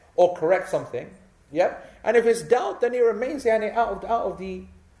again, or correct something. Yeah? And if it's doubt, then it remains out of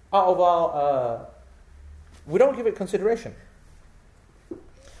our we don't give it consideration.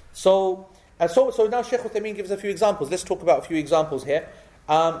 So now Shaykh Uthaymeen gives a few examples. Let's talk about a few examples here.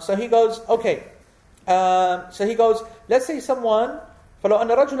 So he goes, let's say someone فلو أن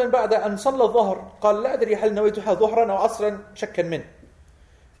رجلا بعد أن صلى الظهر قال لا أدري هل نويتها ظهرا أو عصرا شكا منه.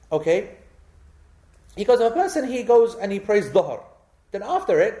 Okay. He goes, if a person, he goes and he prays dhuhr. Then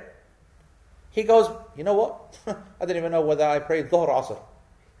after it, he goes, you know what? I don't even know whether I prayed dhuhr or asr.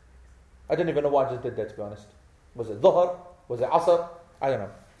 I don't even know what I just did there, to be honest. Was it dhuhr? Was it asr? I don't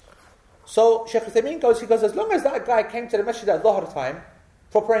know. So Shaykh Uthaymeen goes, as long as that guy came to the masjid at dhuhr time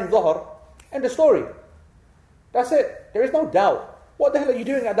for praying dhuhr, end of story. That's it. There is no doubt. What the hell are you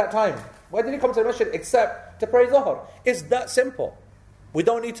doing at that time? Why did you come to the masjid except to pray dhuhr? It's that simple. We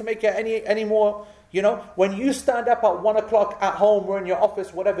don't need to make it any more, when you stand up at 1 o'clock at home or in your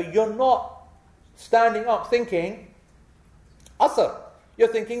office, whatever, you're not standing up thinking asr. You're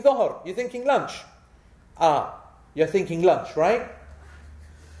thinking dhuhr. You're thinking lunch. You're thinking lunch, right?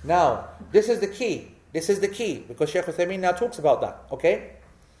 Now, this is the key. Because Shaykh Uthaymeen now talks about that, okay?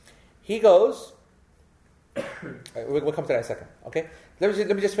 He goes, we'll come to that in a second, okay? Let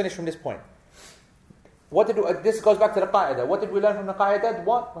me just finish from this point. This goes back to the qa'idah. What did we learn from the qa'idah?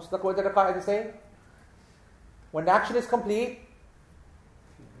 What did the qa'idah say? When the action is complete,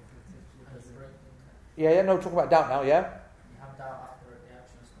 no, talk about doubt now, yeah? You have doubt after the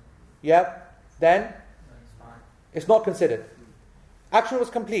action is complete. Yeah, then? No, it's fine. It's not considered. Action was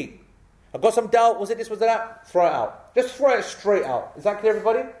complete. I've got some doubt, was it this, was it that? Throw it out. Just throw it straight out. Is that clear,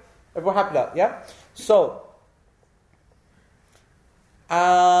 everybody? Everyone happy with that, yeah? So,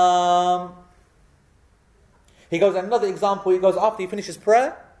 he goes, another example, he goes, after he finishes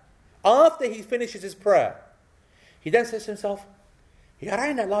his prayer, he then says to himself, Ya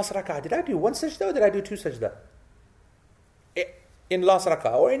Ra'in, that last rak'ah, did I do 1 sajda or did I do 2 sajda? In last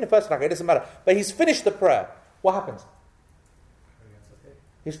rak'ah or in the first rak'ah, it doesn't matter. But he's finished the prayer. What happens?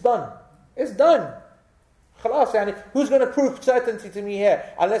 It's done. It's done. Khalas, who's going to prove certainty to me here?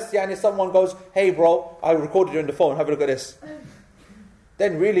 Unless someone goes, hey bro, I recorded you on the phone, have a look at this.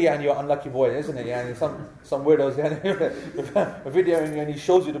 Then really, you're an unlucky boy, isn't it? Some weirdos videoing you and he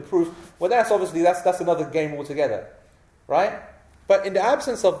shows you the proof. Well, that's another game altogether, right? But in the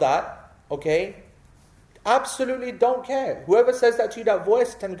absence of that, okay, absolutely don't care. Whoever says that to you, that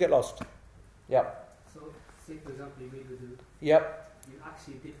voice, tend to get lost. Yep. So, say for example, you made wudu. Yep. You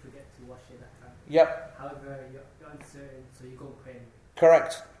actually did forget to wash it that time. Yep. However, you're uncertain, so you go and pray.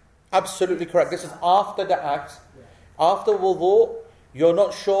 Correct. Absolutely correct. This is after the act. Yeah. After wudu, you're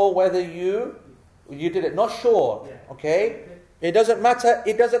not sure whether you did it. Not sure. Yeah. Okay? It doesn't matter.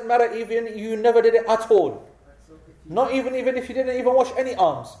 It doesn't matter even you never did it at all. So Not even if you didn't even wash any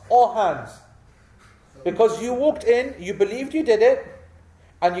arms or hands. Because you walked in, you believed you did it,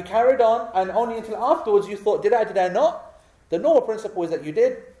 and you carried on, and only until afterwards you thought, did I not? The normal principle is that you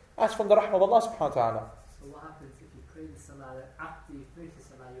did, That's from the rahmah of Allah subhanahu wa ta'ala. So what happens if you pray the salah, then after you finish the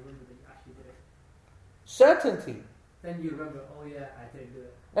salah, you remember that you actually did it? Certainty. Then you remember, oh yeah, I didn't do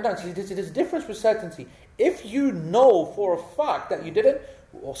it. No, there's a difference with certainty. If you know for a fact that you didn't,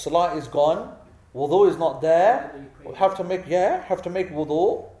 well, salah is gone, wudu is not there, have to make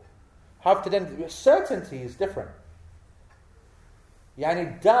wudu, have to then, certainty is different.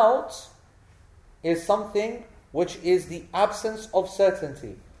 Yani doubt is something which is the absence of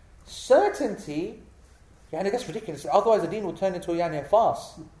certainty. Certainty, yani that's ridiculous. Otherwise the deen would turn into a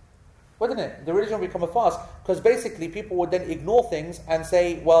fast. Wouldn't it? The religion would become a fast. Because basically people would then ignore things and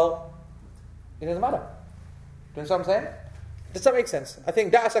say, well, it doesn't matter. Do you understand what I'm saying? Does that make sense? I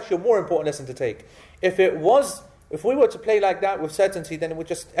think that's actually a more important lesson to take. If we were to play like that with certainty, then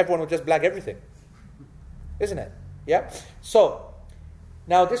everyone would just blag everything. Isn't it? Yeah? So,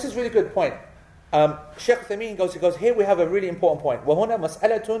 now this is a really good point. Shaykh Uthaymeen goes, here we have a really important point. وَهُنَا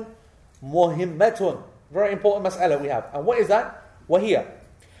مَسْأَلَةٌ مُهِمَّةٌ. Very important mas'ala we have. And what is that? وَهِيَ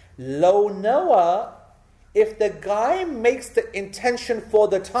لَوْ نَوَى. If the guy makes the intention for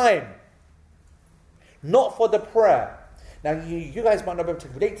the time, not for the prayer. Now you guys might not be able to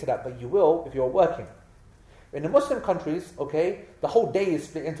relate to that, but you will if you're working. In the Muslim countries, okay, the whole day is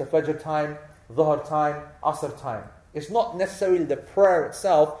split into Fajr time, Dhuhr time, Asr time. It's not necessarily the prayer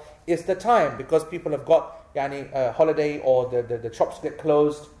itself, it's the time, because people have got holiday or the shops get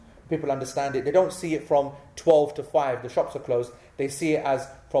closed. People understand it. They don't see it from 12 to 5, the shops are closed. They see it as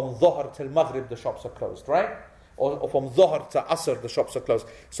from Dhuhr till Maghrib, the shops are closed, right? Or from Dhuhr to Asr, the shops are closed.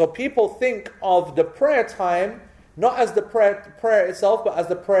 So people think of the prayer time not as the prayer itself, but as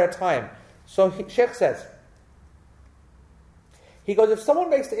the prayer time. So Sheikh says, he goes, if someone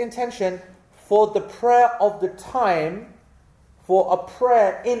makes the intention for the prayer of the time, for a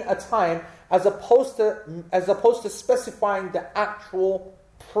prayer in a time, as opposed to specifying the actual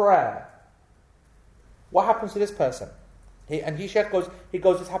prayer, what happens to this person? Sheikh goes,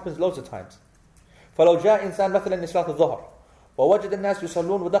 this happens loads of times. فلو جاء إنسان مثلا لصلاة الظهر ووجد الناس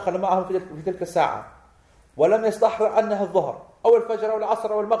يصلون ودخل معهم في تلك الساعة ولم يستحضر أنها الظهر أو الفجر أو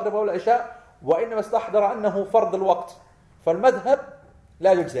العصر أو المغرب أو العشاء وإنما استحضر أنه فرض الوقت فالمذهب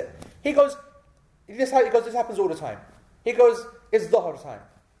لا يجزئ. He goes, this happens all the time. He goes, it's Dhuhr time.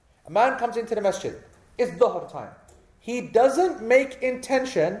 A man comes into the masjid, it's Dhuhr time. He doesn't make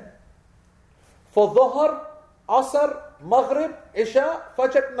intention for Dhuhr, Asr, Maghrib, Isha,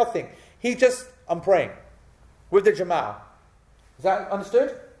 Fajr, nothing. He just, I'm praying with the Jama'ah. Is that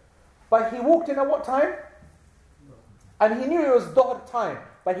understood? But he walked in at what time? And he knew it was Dhuhr time,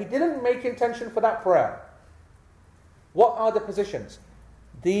 but he didn't make intention for that prayer. What are the positions?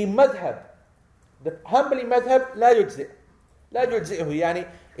 The madhab, the Hanbali madhab, لا يجزئ. لا يجزئه, يعني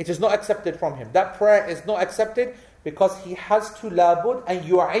it is not accepted from him. That prayer is not accepted because he has to لابد أن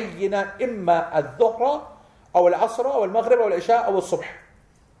يعين إما الظهر أو العصر أو المغرب أو العشاء أو الصبح.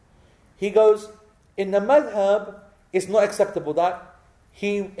 He goes, in the madhab, it's not acceptable that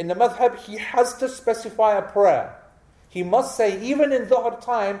in the madhab, he has to specify a prayer. He must say, even in Dhuhr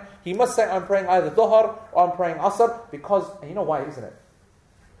time, he must say, I'm praying either Dhuhr or I'm praying Asr, because, and you know why, isn't it?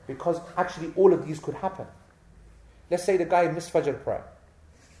 Because actually all of these could happen. Let's say the guy missed Fajr prayer.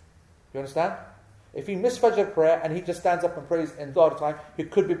 You understand? If he missed Fajr prayer and he just stands up and prays in Dhuhr time, he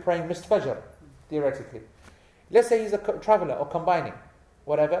could be praying missed Fajr, theoretically. Let's say he's a traveler or combining,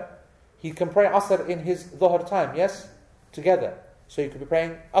 whatever. He can pray Asr in his Dhuhr time, yes? Together. So you could be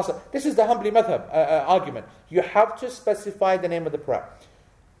praying Asr. This is the Hanbali madhab argument. You have to specify the name of the prayer.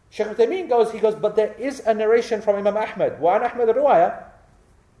 Shaykh Uthaymeen goes, but there is a narration from Imam Ahmad. وعن أحمد الرواية.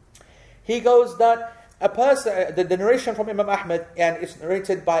 He goes that a person, the narration from Imam Ahmad, and it's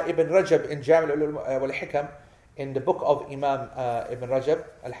narrated by Ibn Rajab in Jami' al-Ulum wal-Hikam, in the book of Imam Ibn Rajab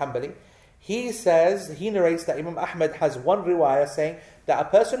al-Hanbali. He narrates that Imam Ahmad has one riwayah saying that a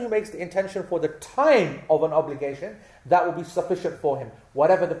person who makes the intention for the time of an obligation, that will be sufficient for him.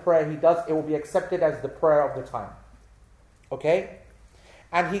 Whatever the prayer he does, it will be accepted as the prayer of the time. Okay?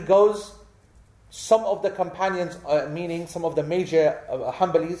 And he goes, some of the companions, meaning some of the major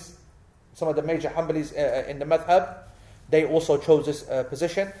Hanbalis, in the madhab, they also chose this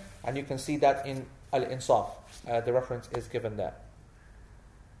position, and you can see that in Al-Insaf. The reference is given there.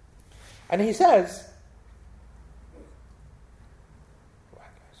 And he says,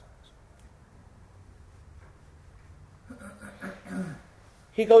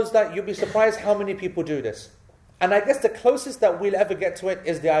 he goes that you'll be surprised how many people do this. And I guess the closest that we'll ever get to it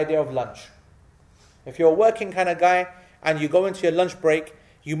is the idea of lunch. If you're a working kind of guy and you go into your lunch break,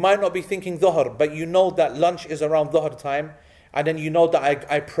 you might not be thinking Dhuhr, but you know that lunch is around Dhuhr time, and then you know that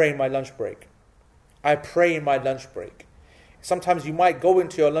I pray in my lunch break. I pray in my lunch break. Sometimes you might go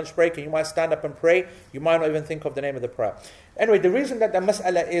into your lunch break and you might stand up and pray. You might not even think of the name of the prayer. Anyway, the reason that the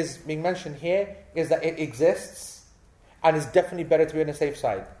mas'ala is being mentioned here is that it exists and it's definitely better to be on the safe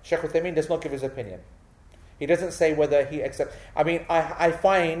side. Shaykh Uthaymeen does not give his opinion. He doesn't say whether he accepts. I mean, I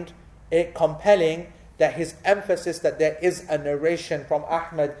find it compelling that his emphasis that there is a narration from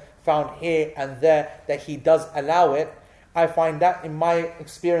Ahmad found here and there that he does allow it. I find that in my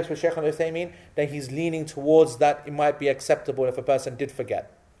experience with Shaykh al-Uthaymeen that he's leaning towards that it might be acceptable if a person did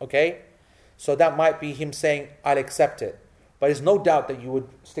forget. Okay? So that might be him saying, I'll accept it. But there's no doubt that you would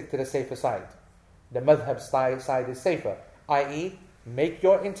stick to the safer side. The madhab side is safer. I.e., make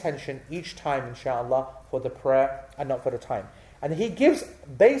your intention each time, inshallah, for the prayer and not for the time. And he gives,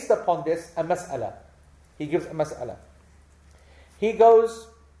 based upon this, a mas'ala. He gives a mas'ala. He goes,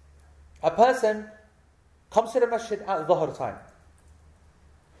 a person comes to the masjid at dhuhr time.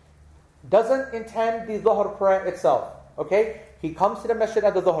 Doesn't intend the dhuhr prayer itself. Okay? He comes to the masjid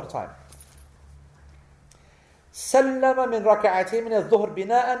at the dhuhr time. سلم من ركعتين من الظهر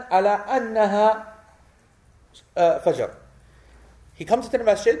بناء على أنها فجر. He comes to the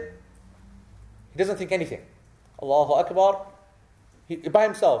masjid. He doesn't think anything. Allahu Akbar. By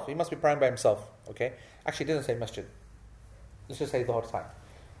himself. He must be praying by himself. Okay? Actually, it doesn't say masjid. Let's just say dhuhr time.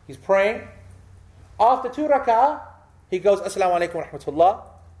 He's praying. After 2 rak'ah, he goes, Assalamu alaikum wa rahmatullah.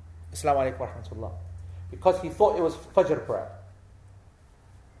 Assalamu alaikum wa rahmatullah. Because he thought it was Fajr prayer.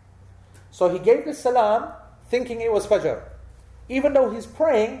 So he gave the salam thinking it was Fajr. Even though he's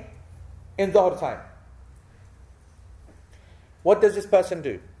praying in Dhuhr time. What does this person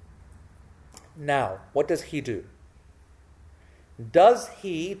do? Now, what does he do? Does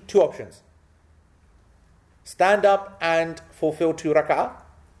he, 2 options. Stand up and fulfill 2 rak'ah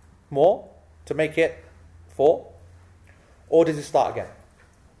more to make it 4, or does he start again?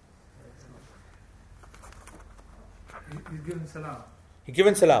 He's given salam. He's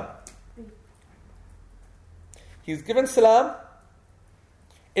given salam. He's given salam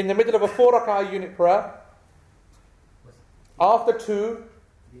in the middle of a 4 rak'ah unit prayer. After 2,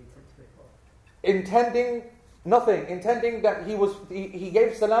 intending nothing, intending that he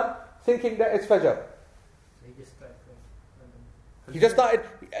gave salam, thinking that it's Fajr.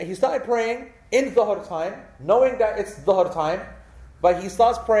 He started praying in Dhuhr time, knowing that it's Dhuhr time, but he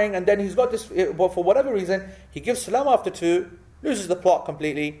starts praying and then he's got this, but for whatever reason, he gives salam after 2, loses the plot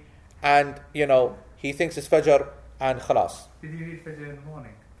completely, and, he thinks it's Fajr and khalas. Did you read Fajr in the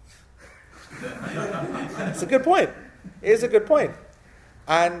morning? It's a good point. It is a good point.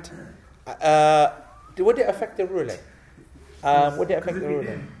 And would it affect the ruling? Would it affect the ruling?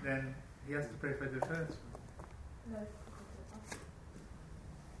 Didn't, then he has to pray Fajr first.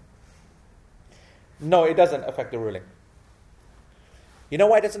 No, it doesn't affect the ruling. You know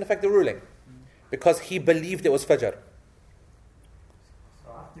why it doesn't affect the ruling? Because he believed it was Fajr.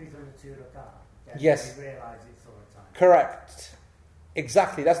 So after he's done the 2 rak'ah, Yes. he realizes it's all the time. Correct.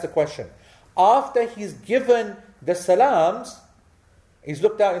 Exactly, that's the question. After he's given the salams, he's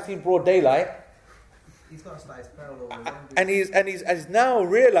looked out and seen broad daylight, He's got to start his prayer all over. and he's now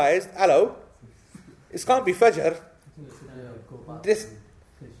realized, hello, it can't be Fajr. This.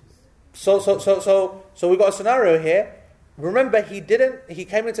 So we got a scenario here. Remember, he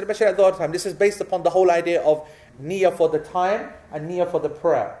came into the masjid at Dhuhr time. This is based upon the whole idea of niyyah for the time and niyyah for the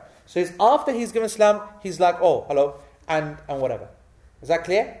prayer. So after he's given salam, he's like, oh, hello, and whatever. Is that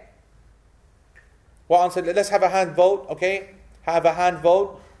clear? Well, answer. Let's have a hand vote, okay? Have a hand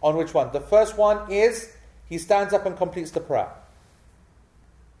vote on which one. The first one is he stands up and completes the prayer.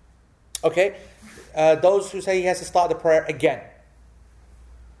 Okay? Those who say he has to start the prayer again.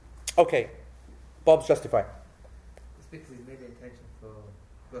 Okay. Bob's justified. It's because he's made the intention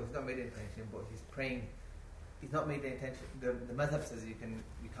well, he's not made the intention, but he's praying. He's not made the intention. The madhab says you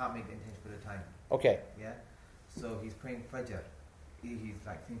can't make the intention for the time. Okay. Yeah? So he's praying Fajr. He's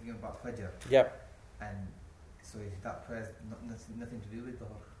like thinking about Fajr. Yep. And so that prayer has nothing to do with the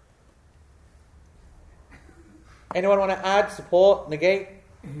whole. Anyone want to add, support, negate?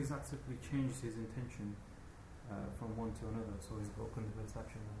 He's actively changed his intention from one to another, so he's broken the first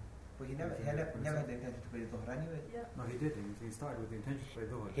action. But he never had the intention to pray the Dhuhr anyway. Yeah. No, he didn't. He started with the intention to pray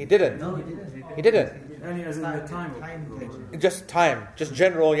Dhuhr. He didn't. No, he didn't. He didn't. Only as in the Started time with of Dhuhr. intention. Just time, just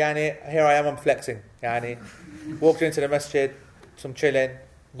general, yani, here I am, I'm flexing, yani. Walked into the masjid, some chilling,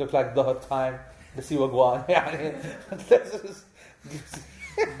 looked like Dhuhr time, the siwagwan, yani.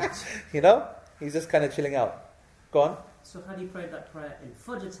 He's just kind of chilling out. Go on. So had he prayed that prayer in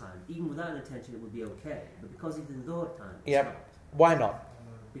Fajr time, even without an intention, it would be okay. But because he's in Dhuhr time, it's Yep. not. Why not?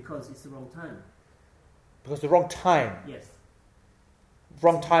 Because it's the wrong time. Because the wrong time. Yes.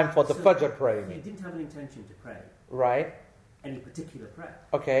 Wrong time for the So Fajr prayer, you He mean. didn't have an intention to pray. Right? any particular prayer.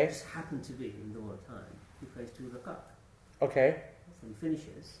 Okay. It just happened to be in Dhuhr time. He prays 2 rakat. Okay. So he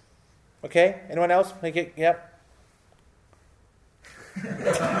finishes. Okay. Anyone else? Make it. Yep.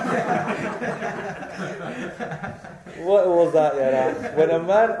 What was that, yeah? When a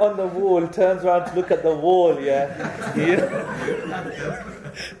man on the wall turns around to look at the wall, yeah,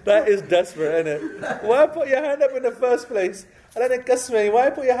 that is desperate, isn't it? Why put your hand up in the first place? And then Kasmi, why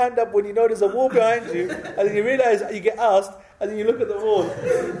put your hand up when you know there's a wall behind you, and then you realize you get asked, and then you look at the wall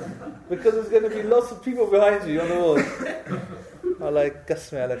because there's going to be lots of people behind you on the wall. I like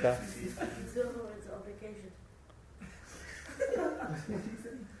Kasmi, alaka. It's over, it's obligation.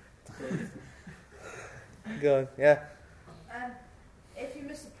 Go on, yeah. If you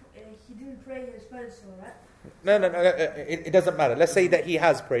missed, he didn't pray his first, right? No. It doesn't matter. Let's say that he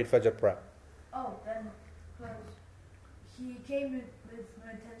has prayed Fajr prayer. Oh, then, because he came with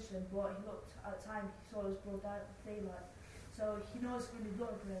no intention, but he looked at the time, he saw it was broad daylight. So he knows when he's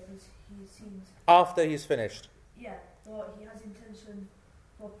not prayer because he seems. After he's finished. Yeah, but he has intention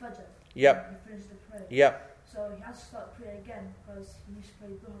for Fajr. Yep. He finished the prayer. Yep. So he has to start prayer again because he needs to pray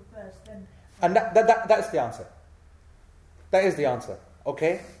Dhuhr first, then. And that's the answer. That is the answer.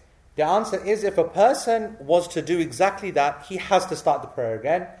 Okay? The answer is if a person was to do exactly that, he has to start the prayer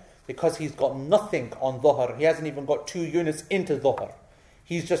again because he's got nothing on Dhuhr. He hasn't even got 2 units into Dhuhr.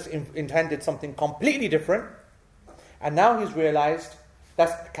 He's just intended something completely different. And now he's realized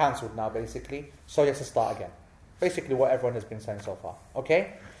that's cancelled now, basically. So he has to start again. Basically what everyone has been saying so far.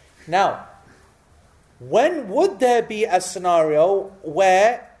 Okay? Now, when would there be a scenario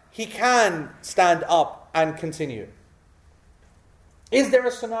where he can stand up and continue? Is there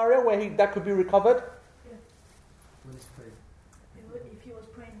a scenario where that could be recovered? When he's praying. If he was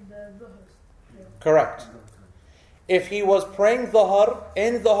praying the Dhuhr prayer. Correct. Dhuhr time. If he was praying Dhuhr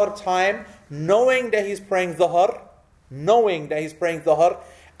in Dhuhr time, knowing that he's praying Dhuhr,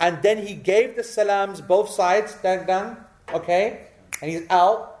 and then he gave the salams both sides, dang, okay, and he's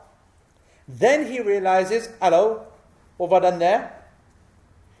out, then he realizes, hello, what have I done there?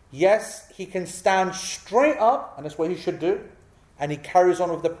 Yes, he can stand straight up, and that's what he should do, and he carries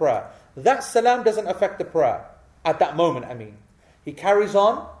on with the prayer. That salam doesn't affect the prayer at that moment, He carries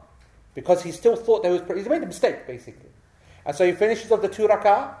on because he still thought there was prayer. He's made a mistake, basically. And so he finishes off the 2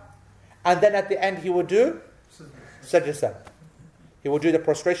 rak'ah, and then at the end he will do sajda salam. He will do the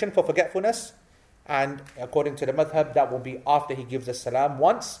prostration for forgetfulness, and according to the madhab, that will be after he gives the salam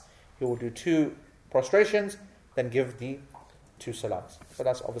once. He will do 2 prostrations, then give the 2 salams. So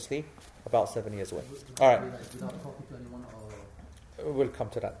that's obviously about 7 years away. Alright. Without talking to anyone or... We'll come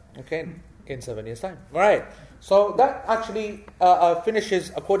to that, okay, in 7 years' time. Right. So that actually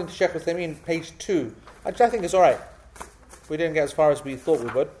finishes, according to Shaykh Uthaymeen, page 2. Which I think is alright. We didn't get as far as we thought we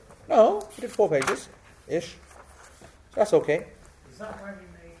would. No, we did 4 pages-ish. So that's okay. Is that where you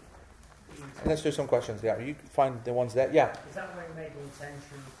made the intention? Let's do some questions. Yeah, you find the ones there. Yeah. Is that where you made the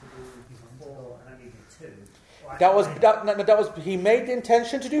intention to do 4 and only do 2? Or That was actually- that was he made the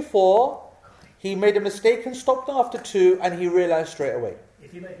intention to do 4. He made a mistake and stopped after 2, and he realized straight away.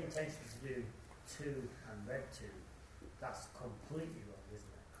 If you make the intention to do 2 and read 2, that's completely wrong, isn't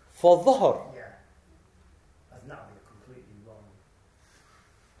it? For Dhuhr, Yeah. That would be completely wrong.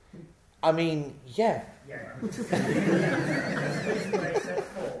 yeah. Yeah. They said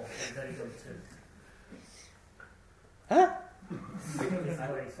 4, he's only done 2. Huh? This is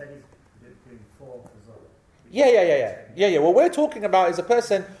where he said he's doing 4 as well. Yeah. What we're talking about is a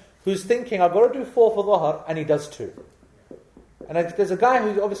person who's thinking, I've got to do 4 for Dhuhr, and he does 2. And if there's a guy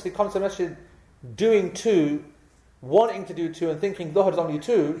who obviously comes to masjid doing 2, wanting to do 2, and thinking Dhuhr is only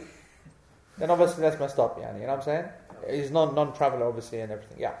 2, then obviously that's messed up, you know what I'm saying? He's non-traveller, obviously, and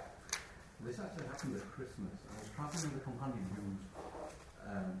everything, yeah. This actually happened at Christmas. I was travelling with a companion who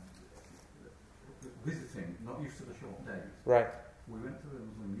was visiting, not used to the short days. Right. We went to the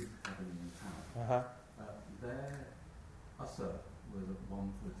Muslim youth academy in town. Uh-huh. Their Asr was at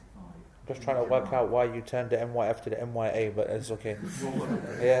 1:35. Just trying to work out why you turned the MYF to the MYA, but it's okay.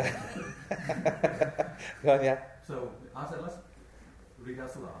 Yeah. Go on, yeah. So I said, let's read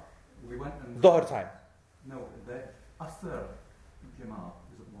As-Salah. We went and... Dhuhr time. No, the Asr Jama'at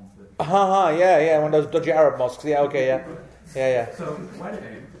is at 1:35. Yeah, one of those dodgy Arab mosques. Yeah, okay, yeah. So went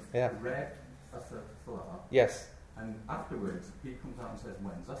in, Yeah. read Asr Salah, Yes. and afterwards he comes out and says,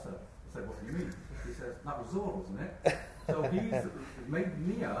 when's Asr? I said, what do you mean? He says, that was Zuhr, wasn't it? So he's made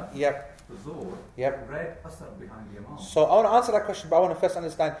Nia Yep. the Zuhr, Yep. read Asr behind the Imam. So I want to answer that question, but I want to first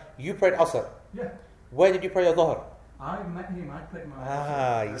understand, you prayed Asr. Yeah. Where did you pray your Dhuhr? I met him, I played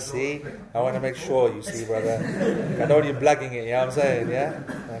my You see? I want to make sure, you see, brother. I know you're blagging it, you know what I'm saying, yeah?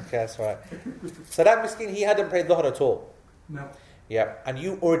 Okay, that's right. So that miskin, he hadn't prayed Dhuhr at all. No. Yeah, and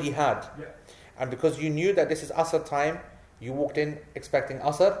you already had. Yeah. And because you knew that this is Asr time, you walked in expecting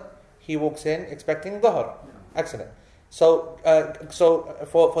Asr, he walks in expecting Dhuhr. Yeah. Excellent. So,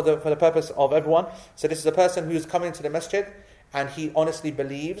 for the purpose of everyone, so this is a person who's coming to the masjid and he honestly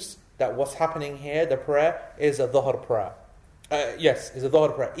believes that what's happening here, the prayer, is a Dhuhr prayer. Yes, is a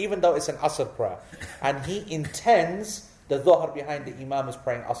Dhuhr prayer, even though it's an Asr prayer. And he intends the Dhuhr behind the Imam is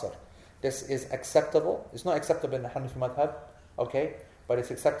praying Asr. This is acceptable. It's not acceptable in the Hanafi madhab, okay? But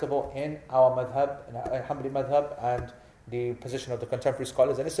it's acceptable in our madhab, in Hanbali madhab, and the position of the contemporary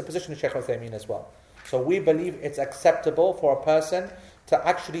scholars, and it's the position of Shaykh Uthaymeen as well. So we believe it's acceptable for a person to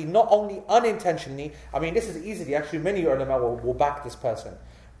actually not only unintentionally, I mean this is easily, actually many ulama will back this person.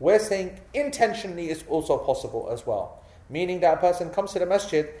 We're saying intentionally is also possible as well. Meaning that a person comes to the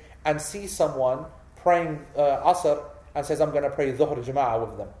masjid and sees someone praying Asr and says, I'm going to pray Dhuhr Jama'ah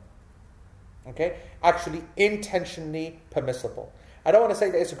with them. Okay? Actually intentionally permissible. I don't want to say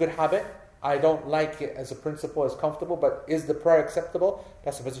that it's a good habit. I don't like it as a principle, as comfortable, but is the prayer acceptable?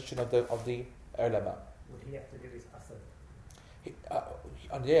 That's the position of the ulama. Would he have to do his Asr?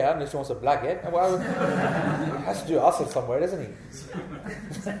 Yeah, unless he wants to blag it. Well, he has to do Asr somewhere, doesn't he?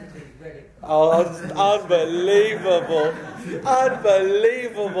 Oh, unbelievable.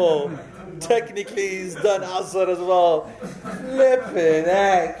 Unbelievable. Technically, he's done Asr as well. Flipping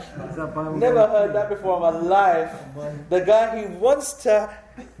heck. Never heard that before in my life. The guy, he wants to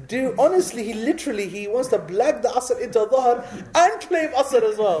do, honestly, he wants to blag the Asr into Dhuhr and claim Asr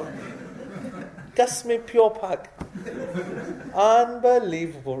as well. That's me pure pack.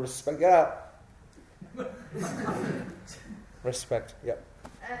 Unbelievable. Respect. Yeah. Respect. Yeah.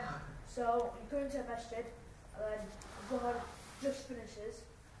 So you go into a masjid, and then Dhuhr just finishes,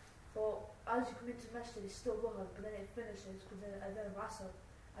 but as you come into the masjid, it's still Dhuhr, but then it finishes because then Adhan of Asr,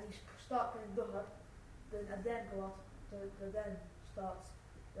 and you start praying Dhuhr, then Adhan go off, the Adhan starts,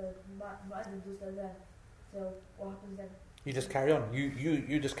 the Mu'adhin does the Adhan. So what happens then? You just carry on.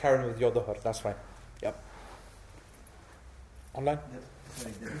 You just carry on with your Dhuhr. That's fine. Yep. Online?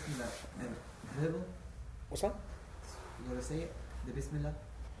 Sorry, the Bismillah, verbal? What's that? You want to say it? The Bismillah?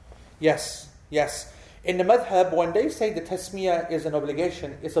 Yes. In the madhab, when they say the tasmiyah is an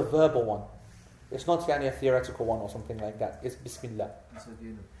obligation, it's a verbal one. It's not a theoretical one or something like that. It's Bismillah. So if you're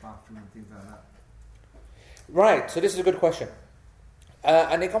in the bathroom and things like that. Right, so this is a good question.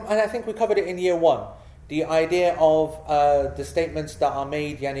 And I think we covered it in year one. The idea of the statements that are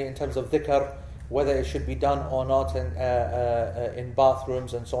made in terms of dhikr, whether it should be done or not in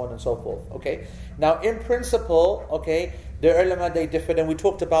bathrooms and so on and so forth. Okay. Now, in principle, okay, the ulama, they differed, and we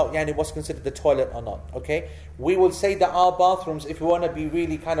talked about what's considered the toilet or not. Okay. We will say that our bathrooms, if you want to be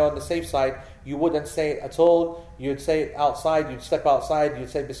really kind of on the safe side, you wouldn't say it at all. You'd say it outside. You'd step outside. You'd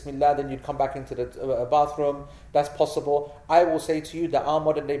say Bismillah. Then you'd come back into the bathroom. That's possible. I will say to you that our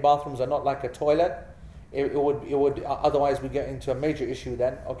modern day bathrooms are not like a toilet. It would otherwise we get into a major issue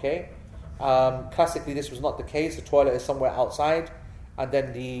then. Okay. Classically, this was not the case. The toilet is somewhere outside, and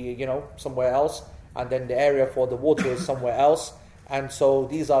then somewhere else, and then the area for the water is somewhere else. And so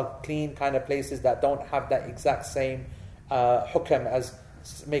these are clean kind of places that don't have that exact same hukam as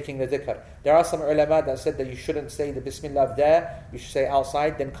making the dhikr. There are some ulama that said that you shouldn't say the Bismillah there. You should say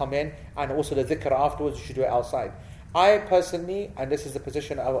outside, then come in, and also the dhikr afterwards. You should do it outside. I personally, and this is the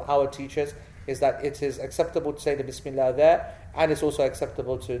position of our teachers, is that it is acceptable to say the Bismillah there, and it's also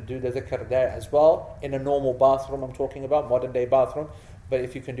acceptable to do the dhikr there as well, in a normal bathroom I'm talking about, modern day bathroom. But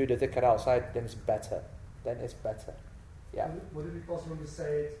if you can do the dhikr outside, then it's better. Yeah. Would it be possible to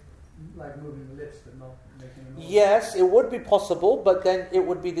say it like moving the lips but not making a noise? Yes, it would be possible, but then it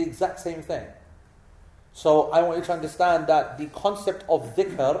would be the exact same thing. So I want you to understand that the concept of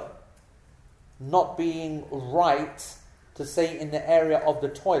dhikr not being right to say in the area of the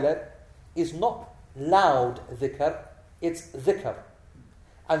toilet is not loud dhikr, it's dhikr.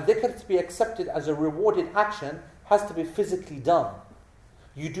 And dhikr, to be accepted as a rewarded action, has to be physically done.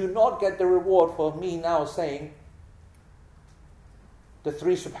 You do not get the reward for me now saying the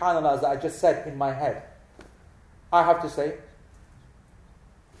 3 subhanallahs that I just said in my head. I have to say,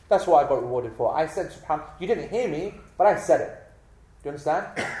 that's what I got rewarded for. I said subhanallah. You didn't hear me, but I said it. Do you understand?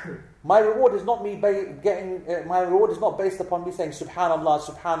 My reward is not my reward is not based upon me saying subhanallah,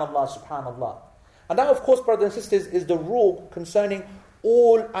 subhanallah, subhanallah. And that, of course, brothers and sisters, is the rule concerning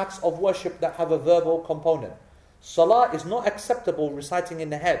all acts of worship that have a verbal component. Salah is not acceptable reciting in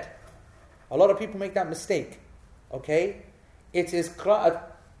the head. A lot of people make that mistake. Okay? It is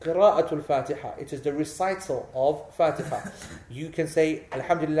qira'atul Fatiha. It is the recital of Fatiha. You can say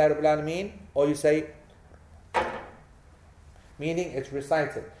Alhamdulillah Rabbil Alameen, or you say, meaning it's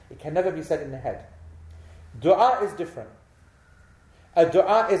recited. It can never be said in the head. Dua is different. A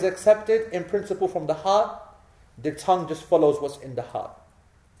dua is accepted in principle from the heart. The tongue just follows what's in the heart.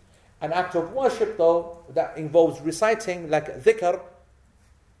 An act of worship, though, that involves reciting, like dhikr,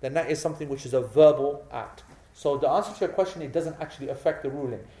 then that is something which is a verbal act. So the answer to your question, it doesn't actually affect the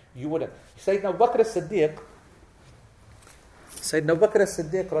ruling. You wouldn't. Sayyidina Abu Bakr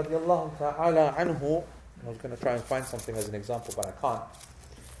as-Siddiq radiallahu ta'ala anhu, I was going to try and find something as an example, but I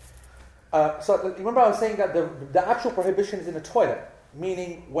can't. So remember I was saying that the actual prohibition is in the toilet,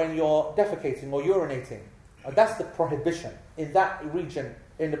 meaning when you're defecating or urinating. That's the prohibition in that region,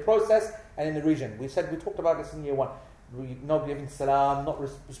 in the process and in the region. We talked about this in year 1. Not giving salam, not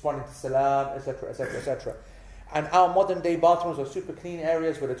responding to salam, etc., etc., etc. And our modern day bathrooms are super clean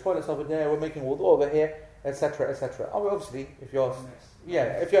areas where the toilets over there, we're making wudu over here, etc., etc. Obviously, if you're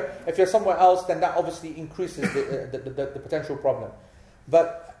somewhere else, then that obviously increases the potential problem.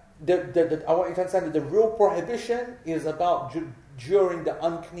 But I want you to understand that the real prohibition is about during the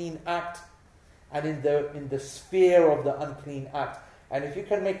unclean act and in the sphere of the unclean act. And if you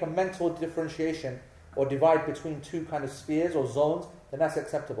can make a mental differentiation or divide between two kind of spheres or zones, then that's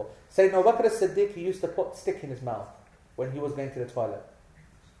acceptable. Sayyidina Abu Bakr as-Siddiq, he used to put stick in his mouth when he was going to the toilet,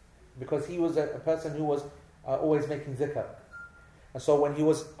 because he was a person who was always making dhikr. And so when he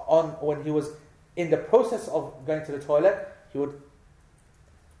was in the process of going to the toilet, he would,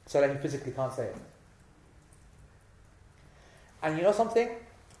 so that he physically can't say it. And you know something?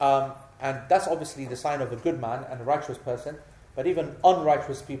 And that's obviously the sign of a good man and a righteous person. But even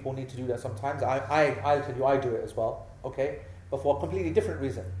unrighteous people need to do that sometimes. I'll tell you, I do it as well. Okay? But for a completely different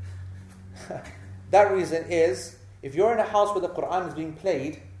reason. That reason is, if you're in a house where the Quran is being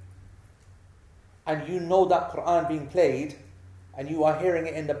played, and you know that Quran being played, and you are hearing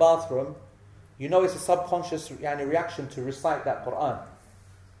it in the bathroom, you know it's a subconscious reaction to recite that Quran.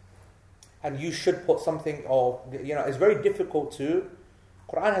 And you should put something, or it's very difficult to.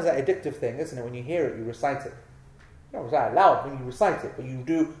 Quran has that addictive thing, isn't it? When you hear it, you recite it. You don't recite it loud when you recite it, but you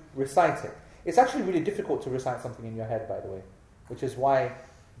do recite it. It's actually really difficult to recite something in your head, by the way, which is why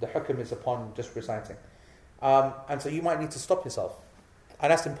the hukm is upon just reciting. And so you might need to stop yourself.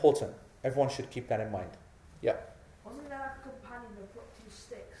 And that's important. Everyone should keep that in mind. Yeah. Wasn't there a companion that put 2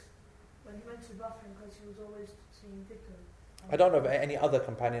 sticks when he went to the bathroom because he was always seeing dhikr? I don't know of any other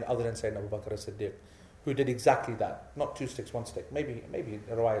companion other than Sayyidina Abu Bakr as-Siddiq who did exactly that. Not 2 sticks, 1 stick. Maybe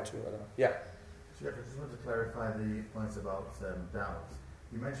a riwayah 2, I don't know. Yeah. Sheikh, I just want to clarify the points about doubt.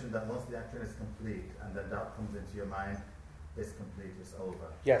 You mentioned that once the action is complete and then doubt comes into your mind, it's complete, it's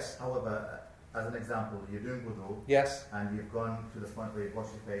over. Yes. However, as an example, you're doing wudu. Yes. And you've gone to the point where you've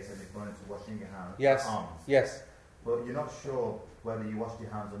washed your face and you've gone into washing your hands. Yes. Arms. Yes. But you're not sure whether you washed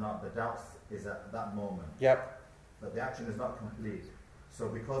your hands or not. The doubt is at that moment. Yep. But the action is not complete. So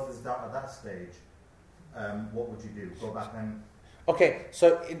because there's doubt at that stage, what would you do? Go back and... Okay,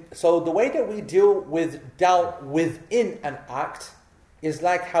 so the way that we deal with doubt within an act is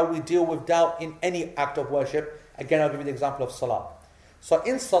like how we deal with doubt in any act of worship. Again, I'll give you the example of salah. So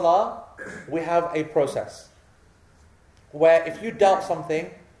in salah, we have a process where if you doubt something,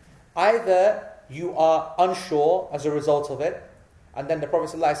 either you are unsure as a result of it, and then the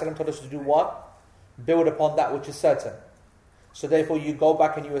Prophet ﷺ told us to do what? Build upon that which is certain. So therefore you go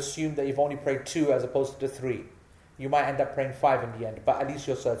back and you assume that you've only prayed 2 as opposed to 3. You might end up praying 5 in the end, but at least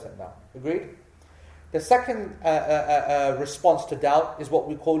you're certain now. Agreed? The second response to doubt is what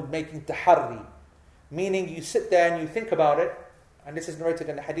we call making taharri. Meaning you sit there and you think about it, and this is narrated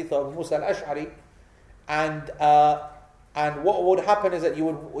in the hadith of Musa al-Ash'ari, and what would happen is that you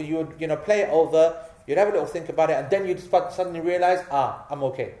would play it over, you'd have a little think about it, and then you'd suddenly realize, I'm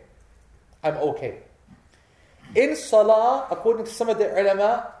okay. I'm okay. In salah, according to some of the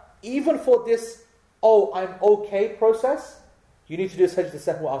ulama, even for this I'm okay process, you need to do sajda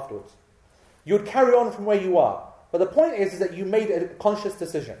sahwa afterwards. You would carry on from where you are. But the point is that you made a conscious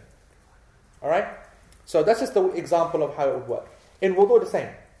decision. Alright? So that's just the example of how it would work. In wudu, the same.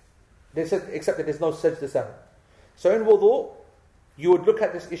 Except that there's no sajda sahwa. So in wudu, you would look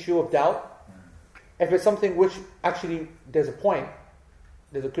at this issue of doubt. If it's something which actually there's a point,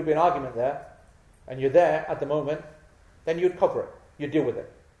 there could be an argument there, and you're there at the moment, then you'd cover it. You'd deal with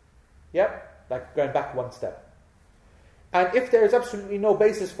it. Yep? Like going back 1 step. And if there is absolutely no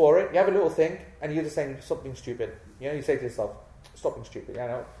basis for it, you have a little think, and you're just saying, stop being stupid. You say to yourself, stop being stupid.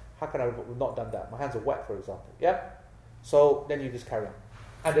 How can I have not done that? My hands are wet, for example. Yeah? So then you just carry on.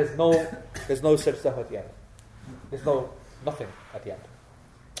 And there's no such stuff at the end. There's nothing at the end.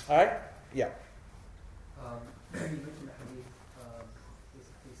 Alright? Yeah. You mentioned the hadith,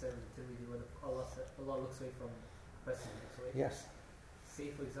 basically said in the Tirmidhi where Allah looks away from person. Yes. say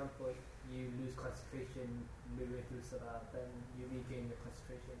for example you lose concentration midway through salah, then you regain your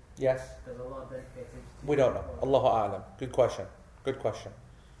concentration. Yes. Does Allah then pay attention to We you? don't know. Allahu A'lam. Good question. Good question.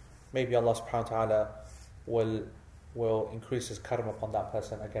 Maybe Allah subhanahu wa ta'ala will increase his karam upon that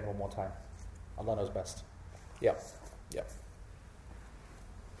person again one more time. Allah knows best. Yeah. Yeah.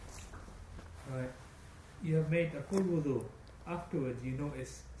 Right. You have made a full wudu. Afterwards, you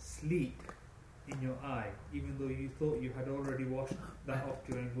notice sleep in your eye, even though you thought you had already washed that off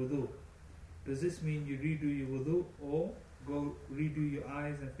during wudu. Does this mean you redo your wudu, or go redo your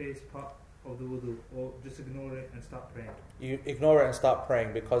eyes and face part of the wudu, or just ignore it and start praying? You ignore it and start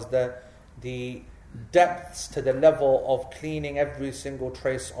praying, because the depths to the level of cleaning every single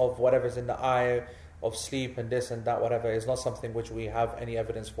trace of whatever's in the eye, of sleep and this and that, whatever, is not something which we have any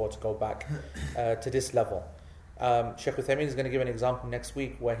evidence for to go back to this level. Shaykh Uthaymeen is going to give an example next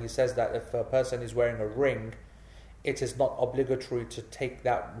week where he says that if a person is wearing a ring, it is not obligatory to take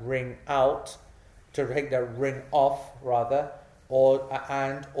that ring out, to take that ring off rather, or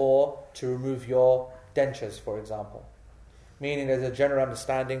to remove your dentures, for example. Meaning there's a general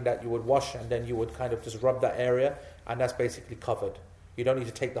understanding that you would wash and then you would kind of just rub that area, and that's basically covered. You don't need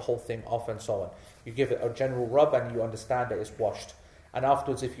to take the whole thing off and so on. You give it a general rub and you understand that it's washed. And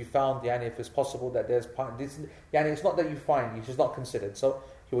afterwards, if you found, if it's possible that there's part, it's not that you find, it's just not considered. So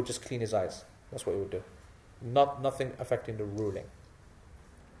he would just clean his eyes. That's what he would do. Nothing affecting the ruling.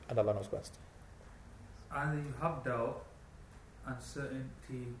 And Allah knows best. Either you have doubt and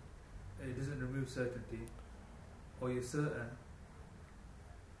certainty, it doesn't remove certainty, or you're certain.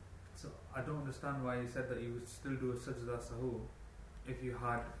 So I don't understand why you said that you would still do a sajda sahoo if you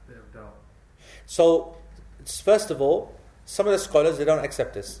had a bit of doubt. So, first of all, some of the scholars, they don't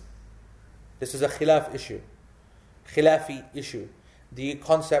accept this. This is a khilafi issue. The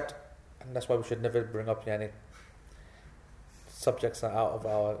concept, and that's why we should never bring up subjects that are out of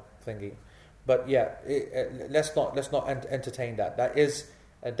our thingy. But yeah, let's not entertain that. That is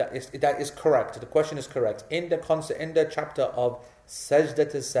correct. The question is correct. In the chapter of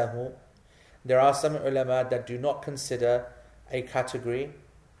Sajdat al-Sahwu, there are some ulama that do not consider a category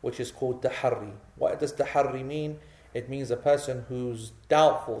which is called taharri. What does taharri mean? It means a person who's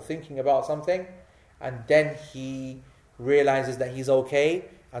doubtful, thinking about something, and then he realizes that he's okay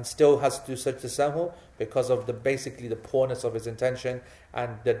and still has to do sajda sahwu because of basically the poorness of his intention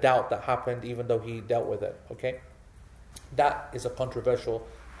and the doubt that happened even though he dealt with it. Okay? That is a controversial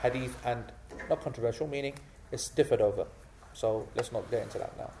hadith, and not controversial, meaning it's differed over. So let's not get into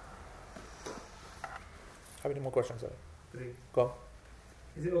that now. Have any more questions? 3. Go on.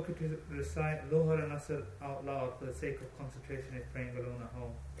 Is it okay to recite Dhuhr and Asr out loud for the sake of concentration if praying alone at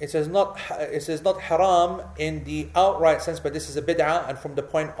home? It says not haram in the outright sense, but this is a bid'ah, and from the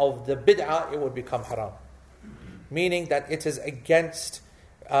point of the bid'ah, it would become haram. Meaning that it is against,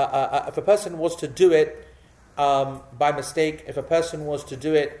 if a person was to do it by mistake, if a person was to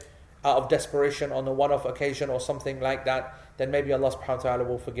do it out of desperation on a one-off occasion or something like that, then maybe Allah subhanahu wa ta'ala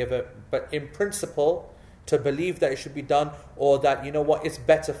will forgive it. But in principle, to believe that it should be done, or that, it's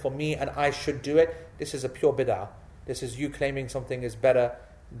better for me and I should do it, this is a pure bid'ah. This is you claiming something is better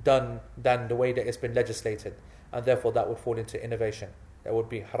done than the way that it's been legislated, and therefore that would fall into innovation. That would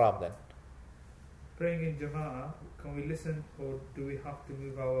be haram then. Praying in Jama'ah, can we listen, or do we have to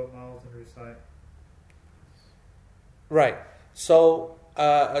move our mouths and recite? Right. So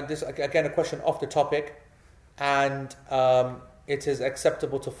this again a question off the topic, and it is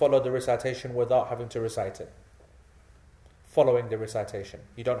acceptable to follow the recitation without having to recite it. Following the recitation,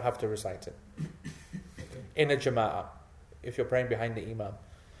 you don't have to recite it in a jama'ah if you're praying behind the imam.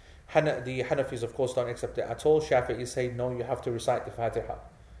 The Hanafis, of course, don't accept it at all. Shafi'is say no, you have to recite the Fatiha,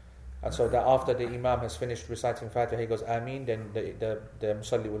 and so that after the imam has finished reciting Fatiha, he goes Ameen, then the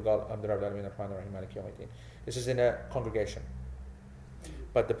Musalli will go Alhamdulillah Rabbil Alameen Ar-Rahman Ar-Rahim Maliki Yawmiddin. This is in a congregation.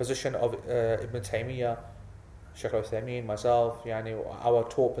 But the position of Ibn Taymiyyah, Shaykh Uthaymeen, myself, our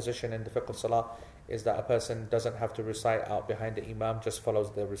taught position in the fiqh of salah is that a person doesn't have to recite out behind the imam, just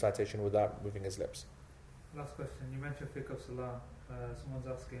follows the recitation without moving his lips. Last question. You mentioned fiqh of salah. Someone's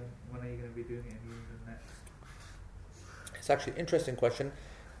asking, when are you going to be doing it in London next? It's actually an interesting question,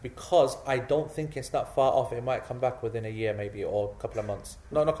 because I don't think it's that far off. It might come back within a year maybe, or a couple of months.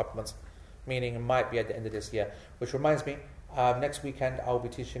 No, not a couple of months. Meaning it might be at the end of this year. Which reminds me, next weekend I'll be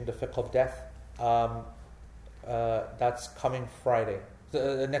teaching the fiqh of death. That's coming Friday,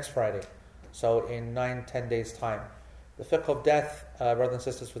 next Friday. So in 9-10 days time. The fiqh of death, brothers and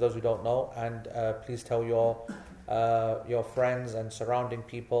sisters, for those who don't know, and please tell your friends and surrounding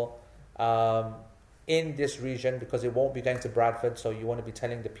people in this region, because it won't be going to Bradford, so you want to be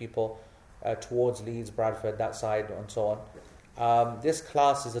telling the people towards Leeds, Bradford, that side, and so This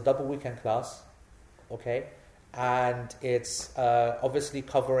class is a double weekend class, okay? And it's obviously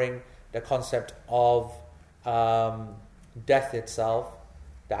covering the concept of death itself,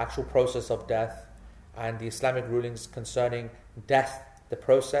 the actual process of death, and the Islamic rulings concerning death, the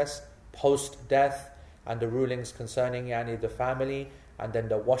process, post-death, and the rulings concerning the family, and then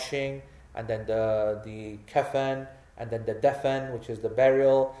the washing, and then the kafan, and then the dafan, which is the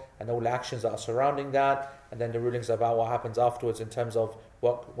burial, and all the actions that are surrounding that, and then the rulings about what happens afterwards in terms of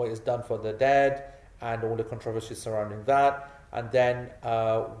what is done for the dead, and all the controversies surrounding that. And then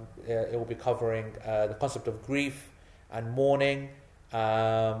it will be covering the concept of grief and mourning,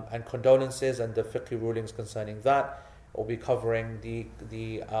 and condolences, and the fiqh rulings concerning that. It will be covering the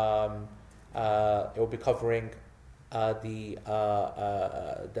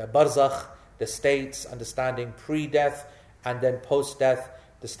barzakh, the states, understanding pre-death and then post-death,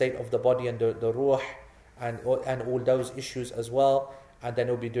 the state of the body and the ruh, and all those issues as well. And then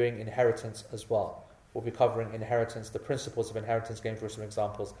we'll be doing inheritance as well. We'll be covering inheritance, the principles of inheritance, going through some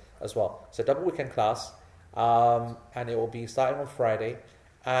examples as well. So double weekend class, and it will be starting on Friday.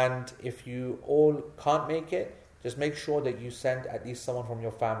 And if you all can't make it, just make sure that you send at least someone from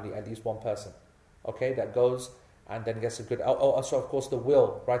your family, at least one person, okay, that goes and then gets a good... Also, of course, the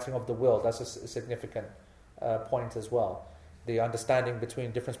will, writing of the will, that's a significant point as well. The understanding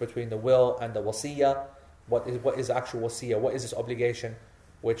difference between the will and the wasiyah. What is actual wasiyah? What is this obligation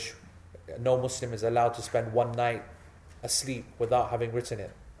which no Muslim is allowed to spend one night asleep without having written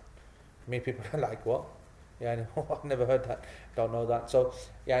it? Many people are like, what? Yeah, I've never heard that, don't know that. So,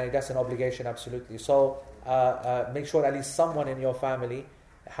 yeah, that's an obligation, absolutely. So, make sure at least someone in your family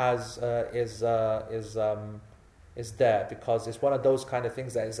is there, because it's one of those kind of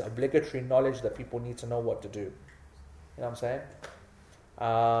things that is obligatory knowledge that people need to know what to do. You know what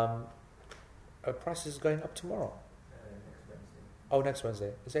I'm saying? Price is going up tomorrow. Next Wednesday. Oh, next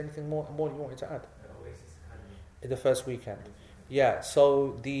Wednesday. Is there anything more you wanted to add? Oasis Academy. In the first weekend. Yeah,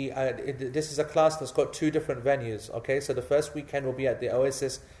 so this is a class that's got two different venues, okay? So the first weekend will be at the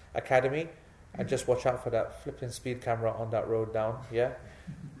Oasis Academy, and just watch out for that flipping speed camera on that road down, yeah?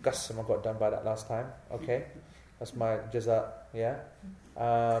 Someone got done by that last time, okay? That's my jaza, yeah?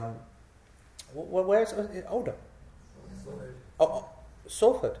 Where's Oldham? Oh,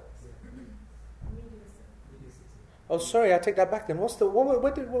 Salford. Oh, sorry, I take that back then. What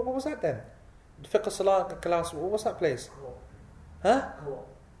was that then? The Fiqh Salah class, what was that place? Huh?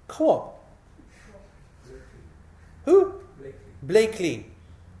 Co-op. Who? Blakely.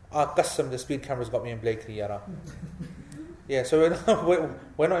 Qasam, the speed camera's got me in Blakely, yara. Yeah, so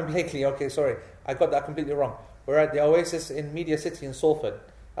we're not in Blakely. Okay, sorry. I got that completely wrong. We're at the Oasis in Media City in Salford.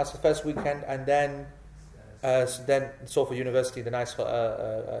 That's the first weekend, and then Salford University, the nice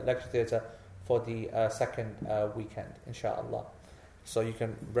lecture theatre, for the second weekend, inshallah. So you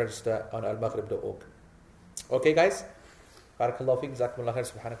can register on almaghrib.org. Okay, guys? بارك الله فيك جزاكم الله خير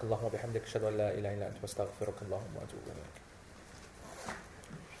سبحانك اللهم وبحمدك اشهد ان لا اله الا انت واستغفرك اللهم واتوب اليك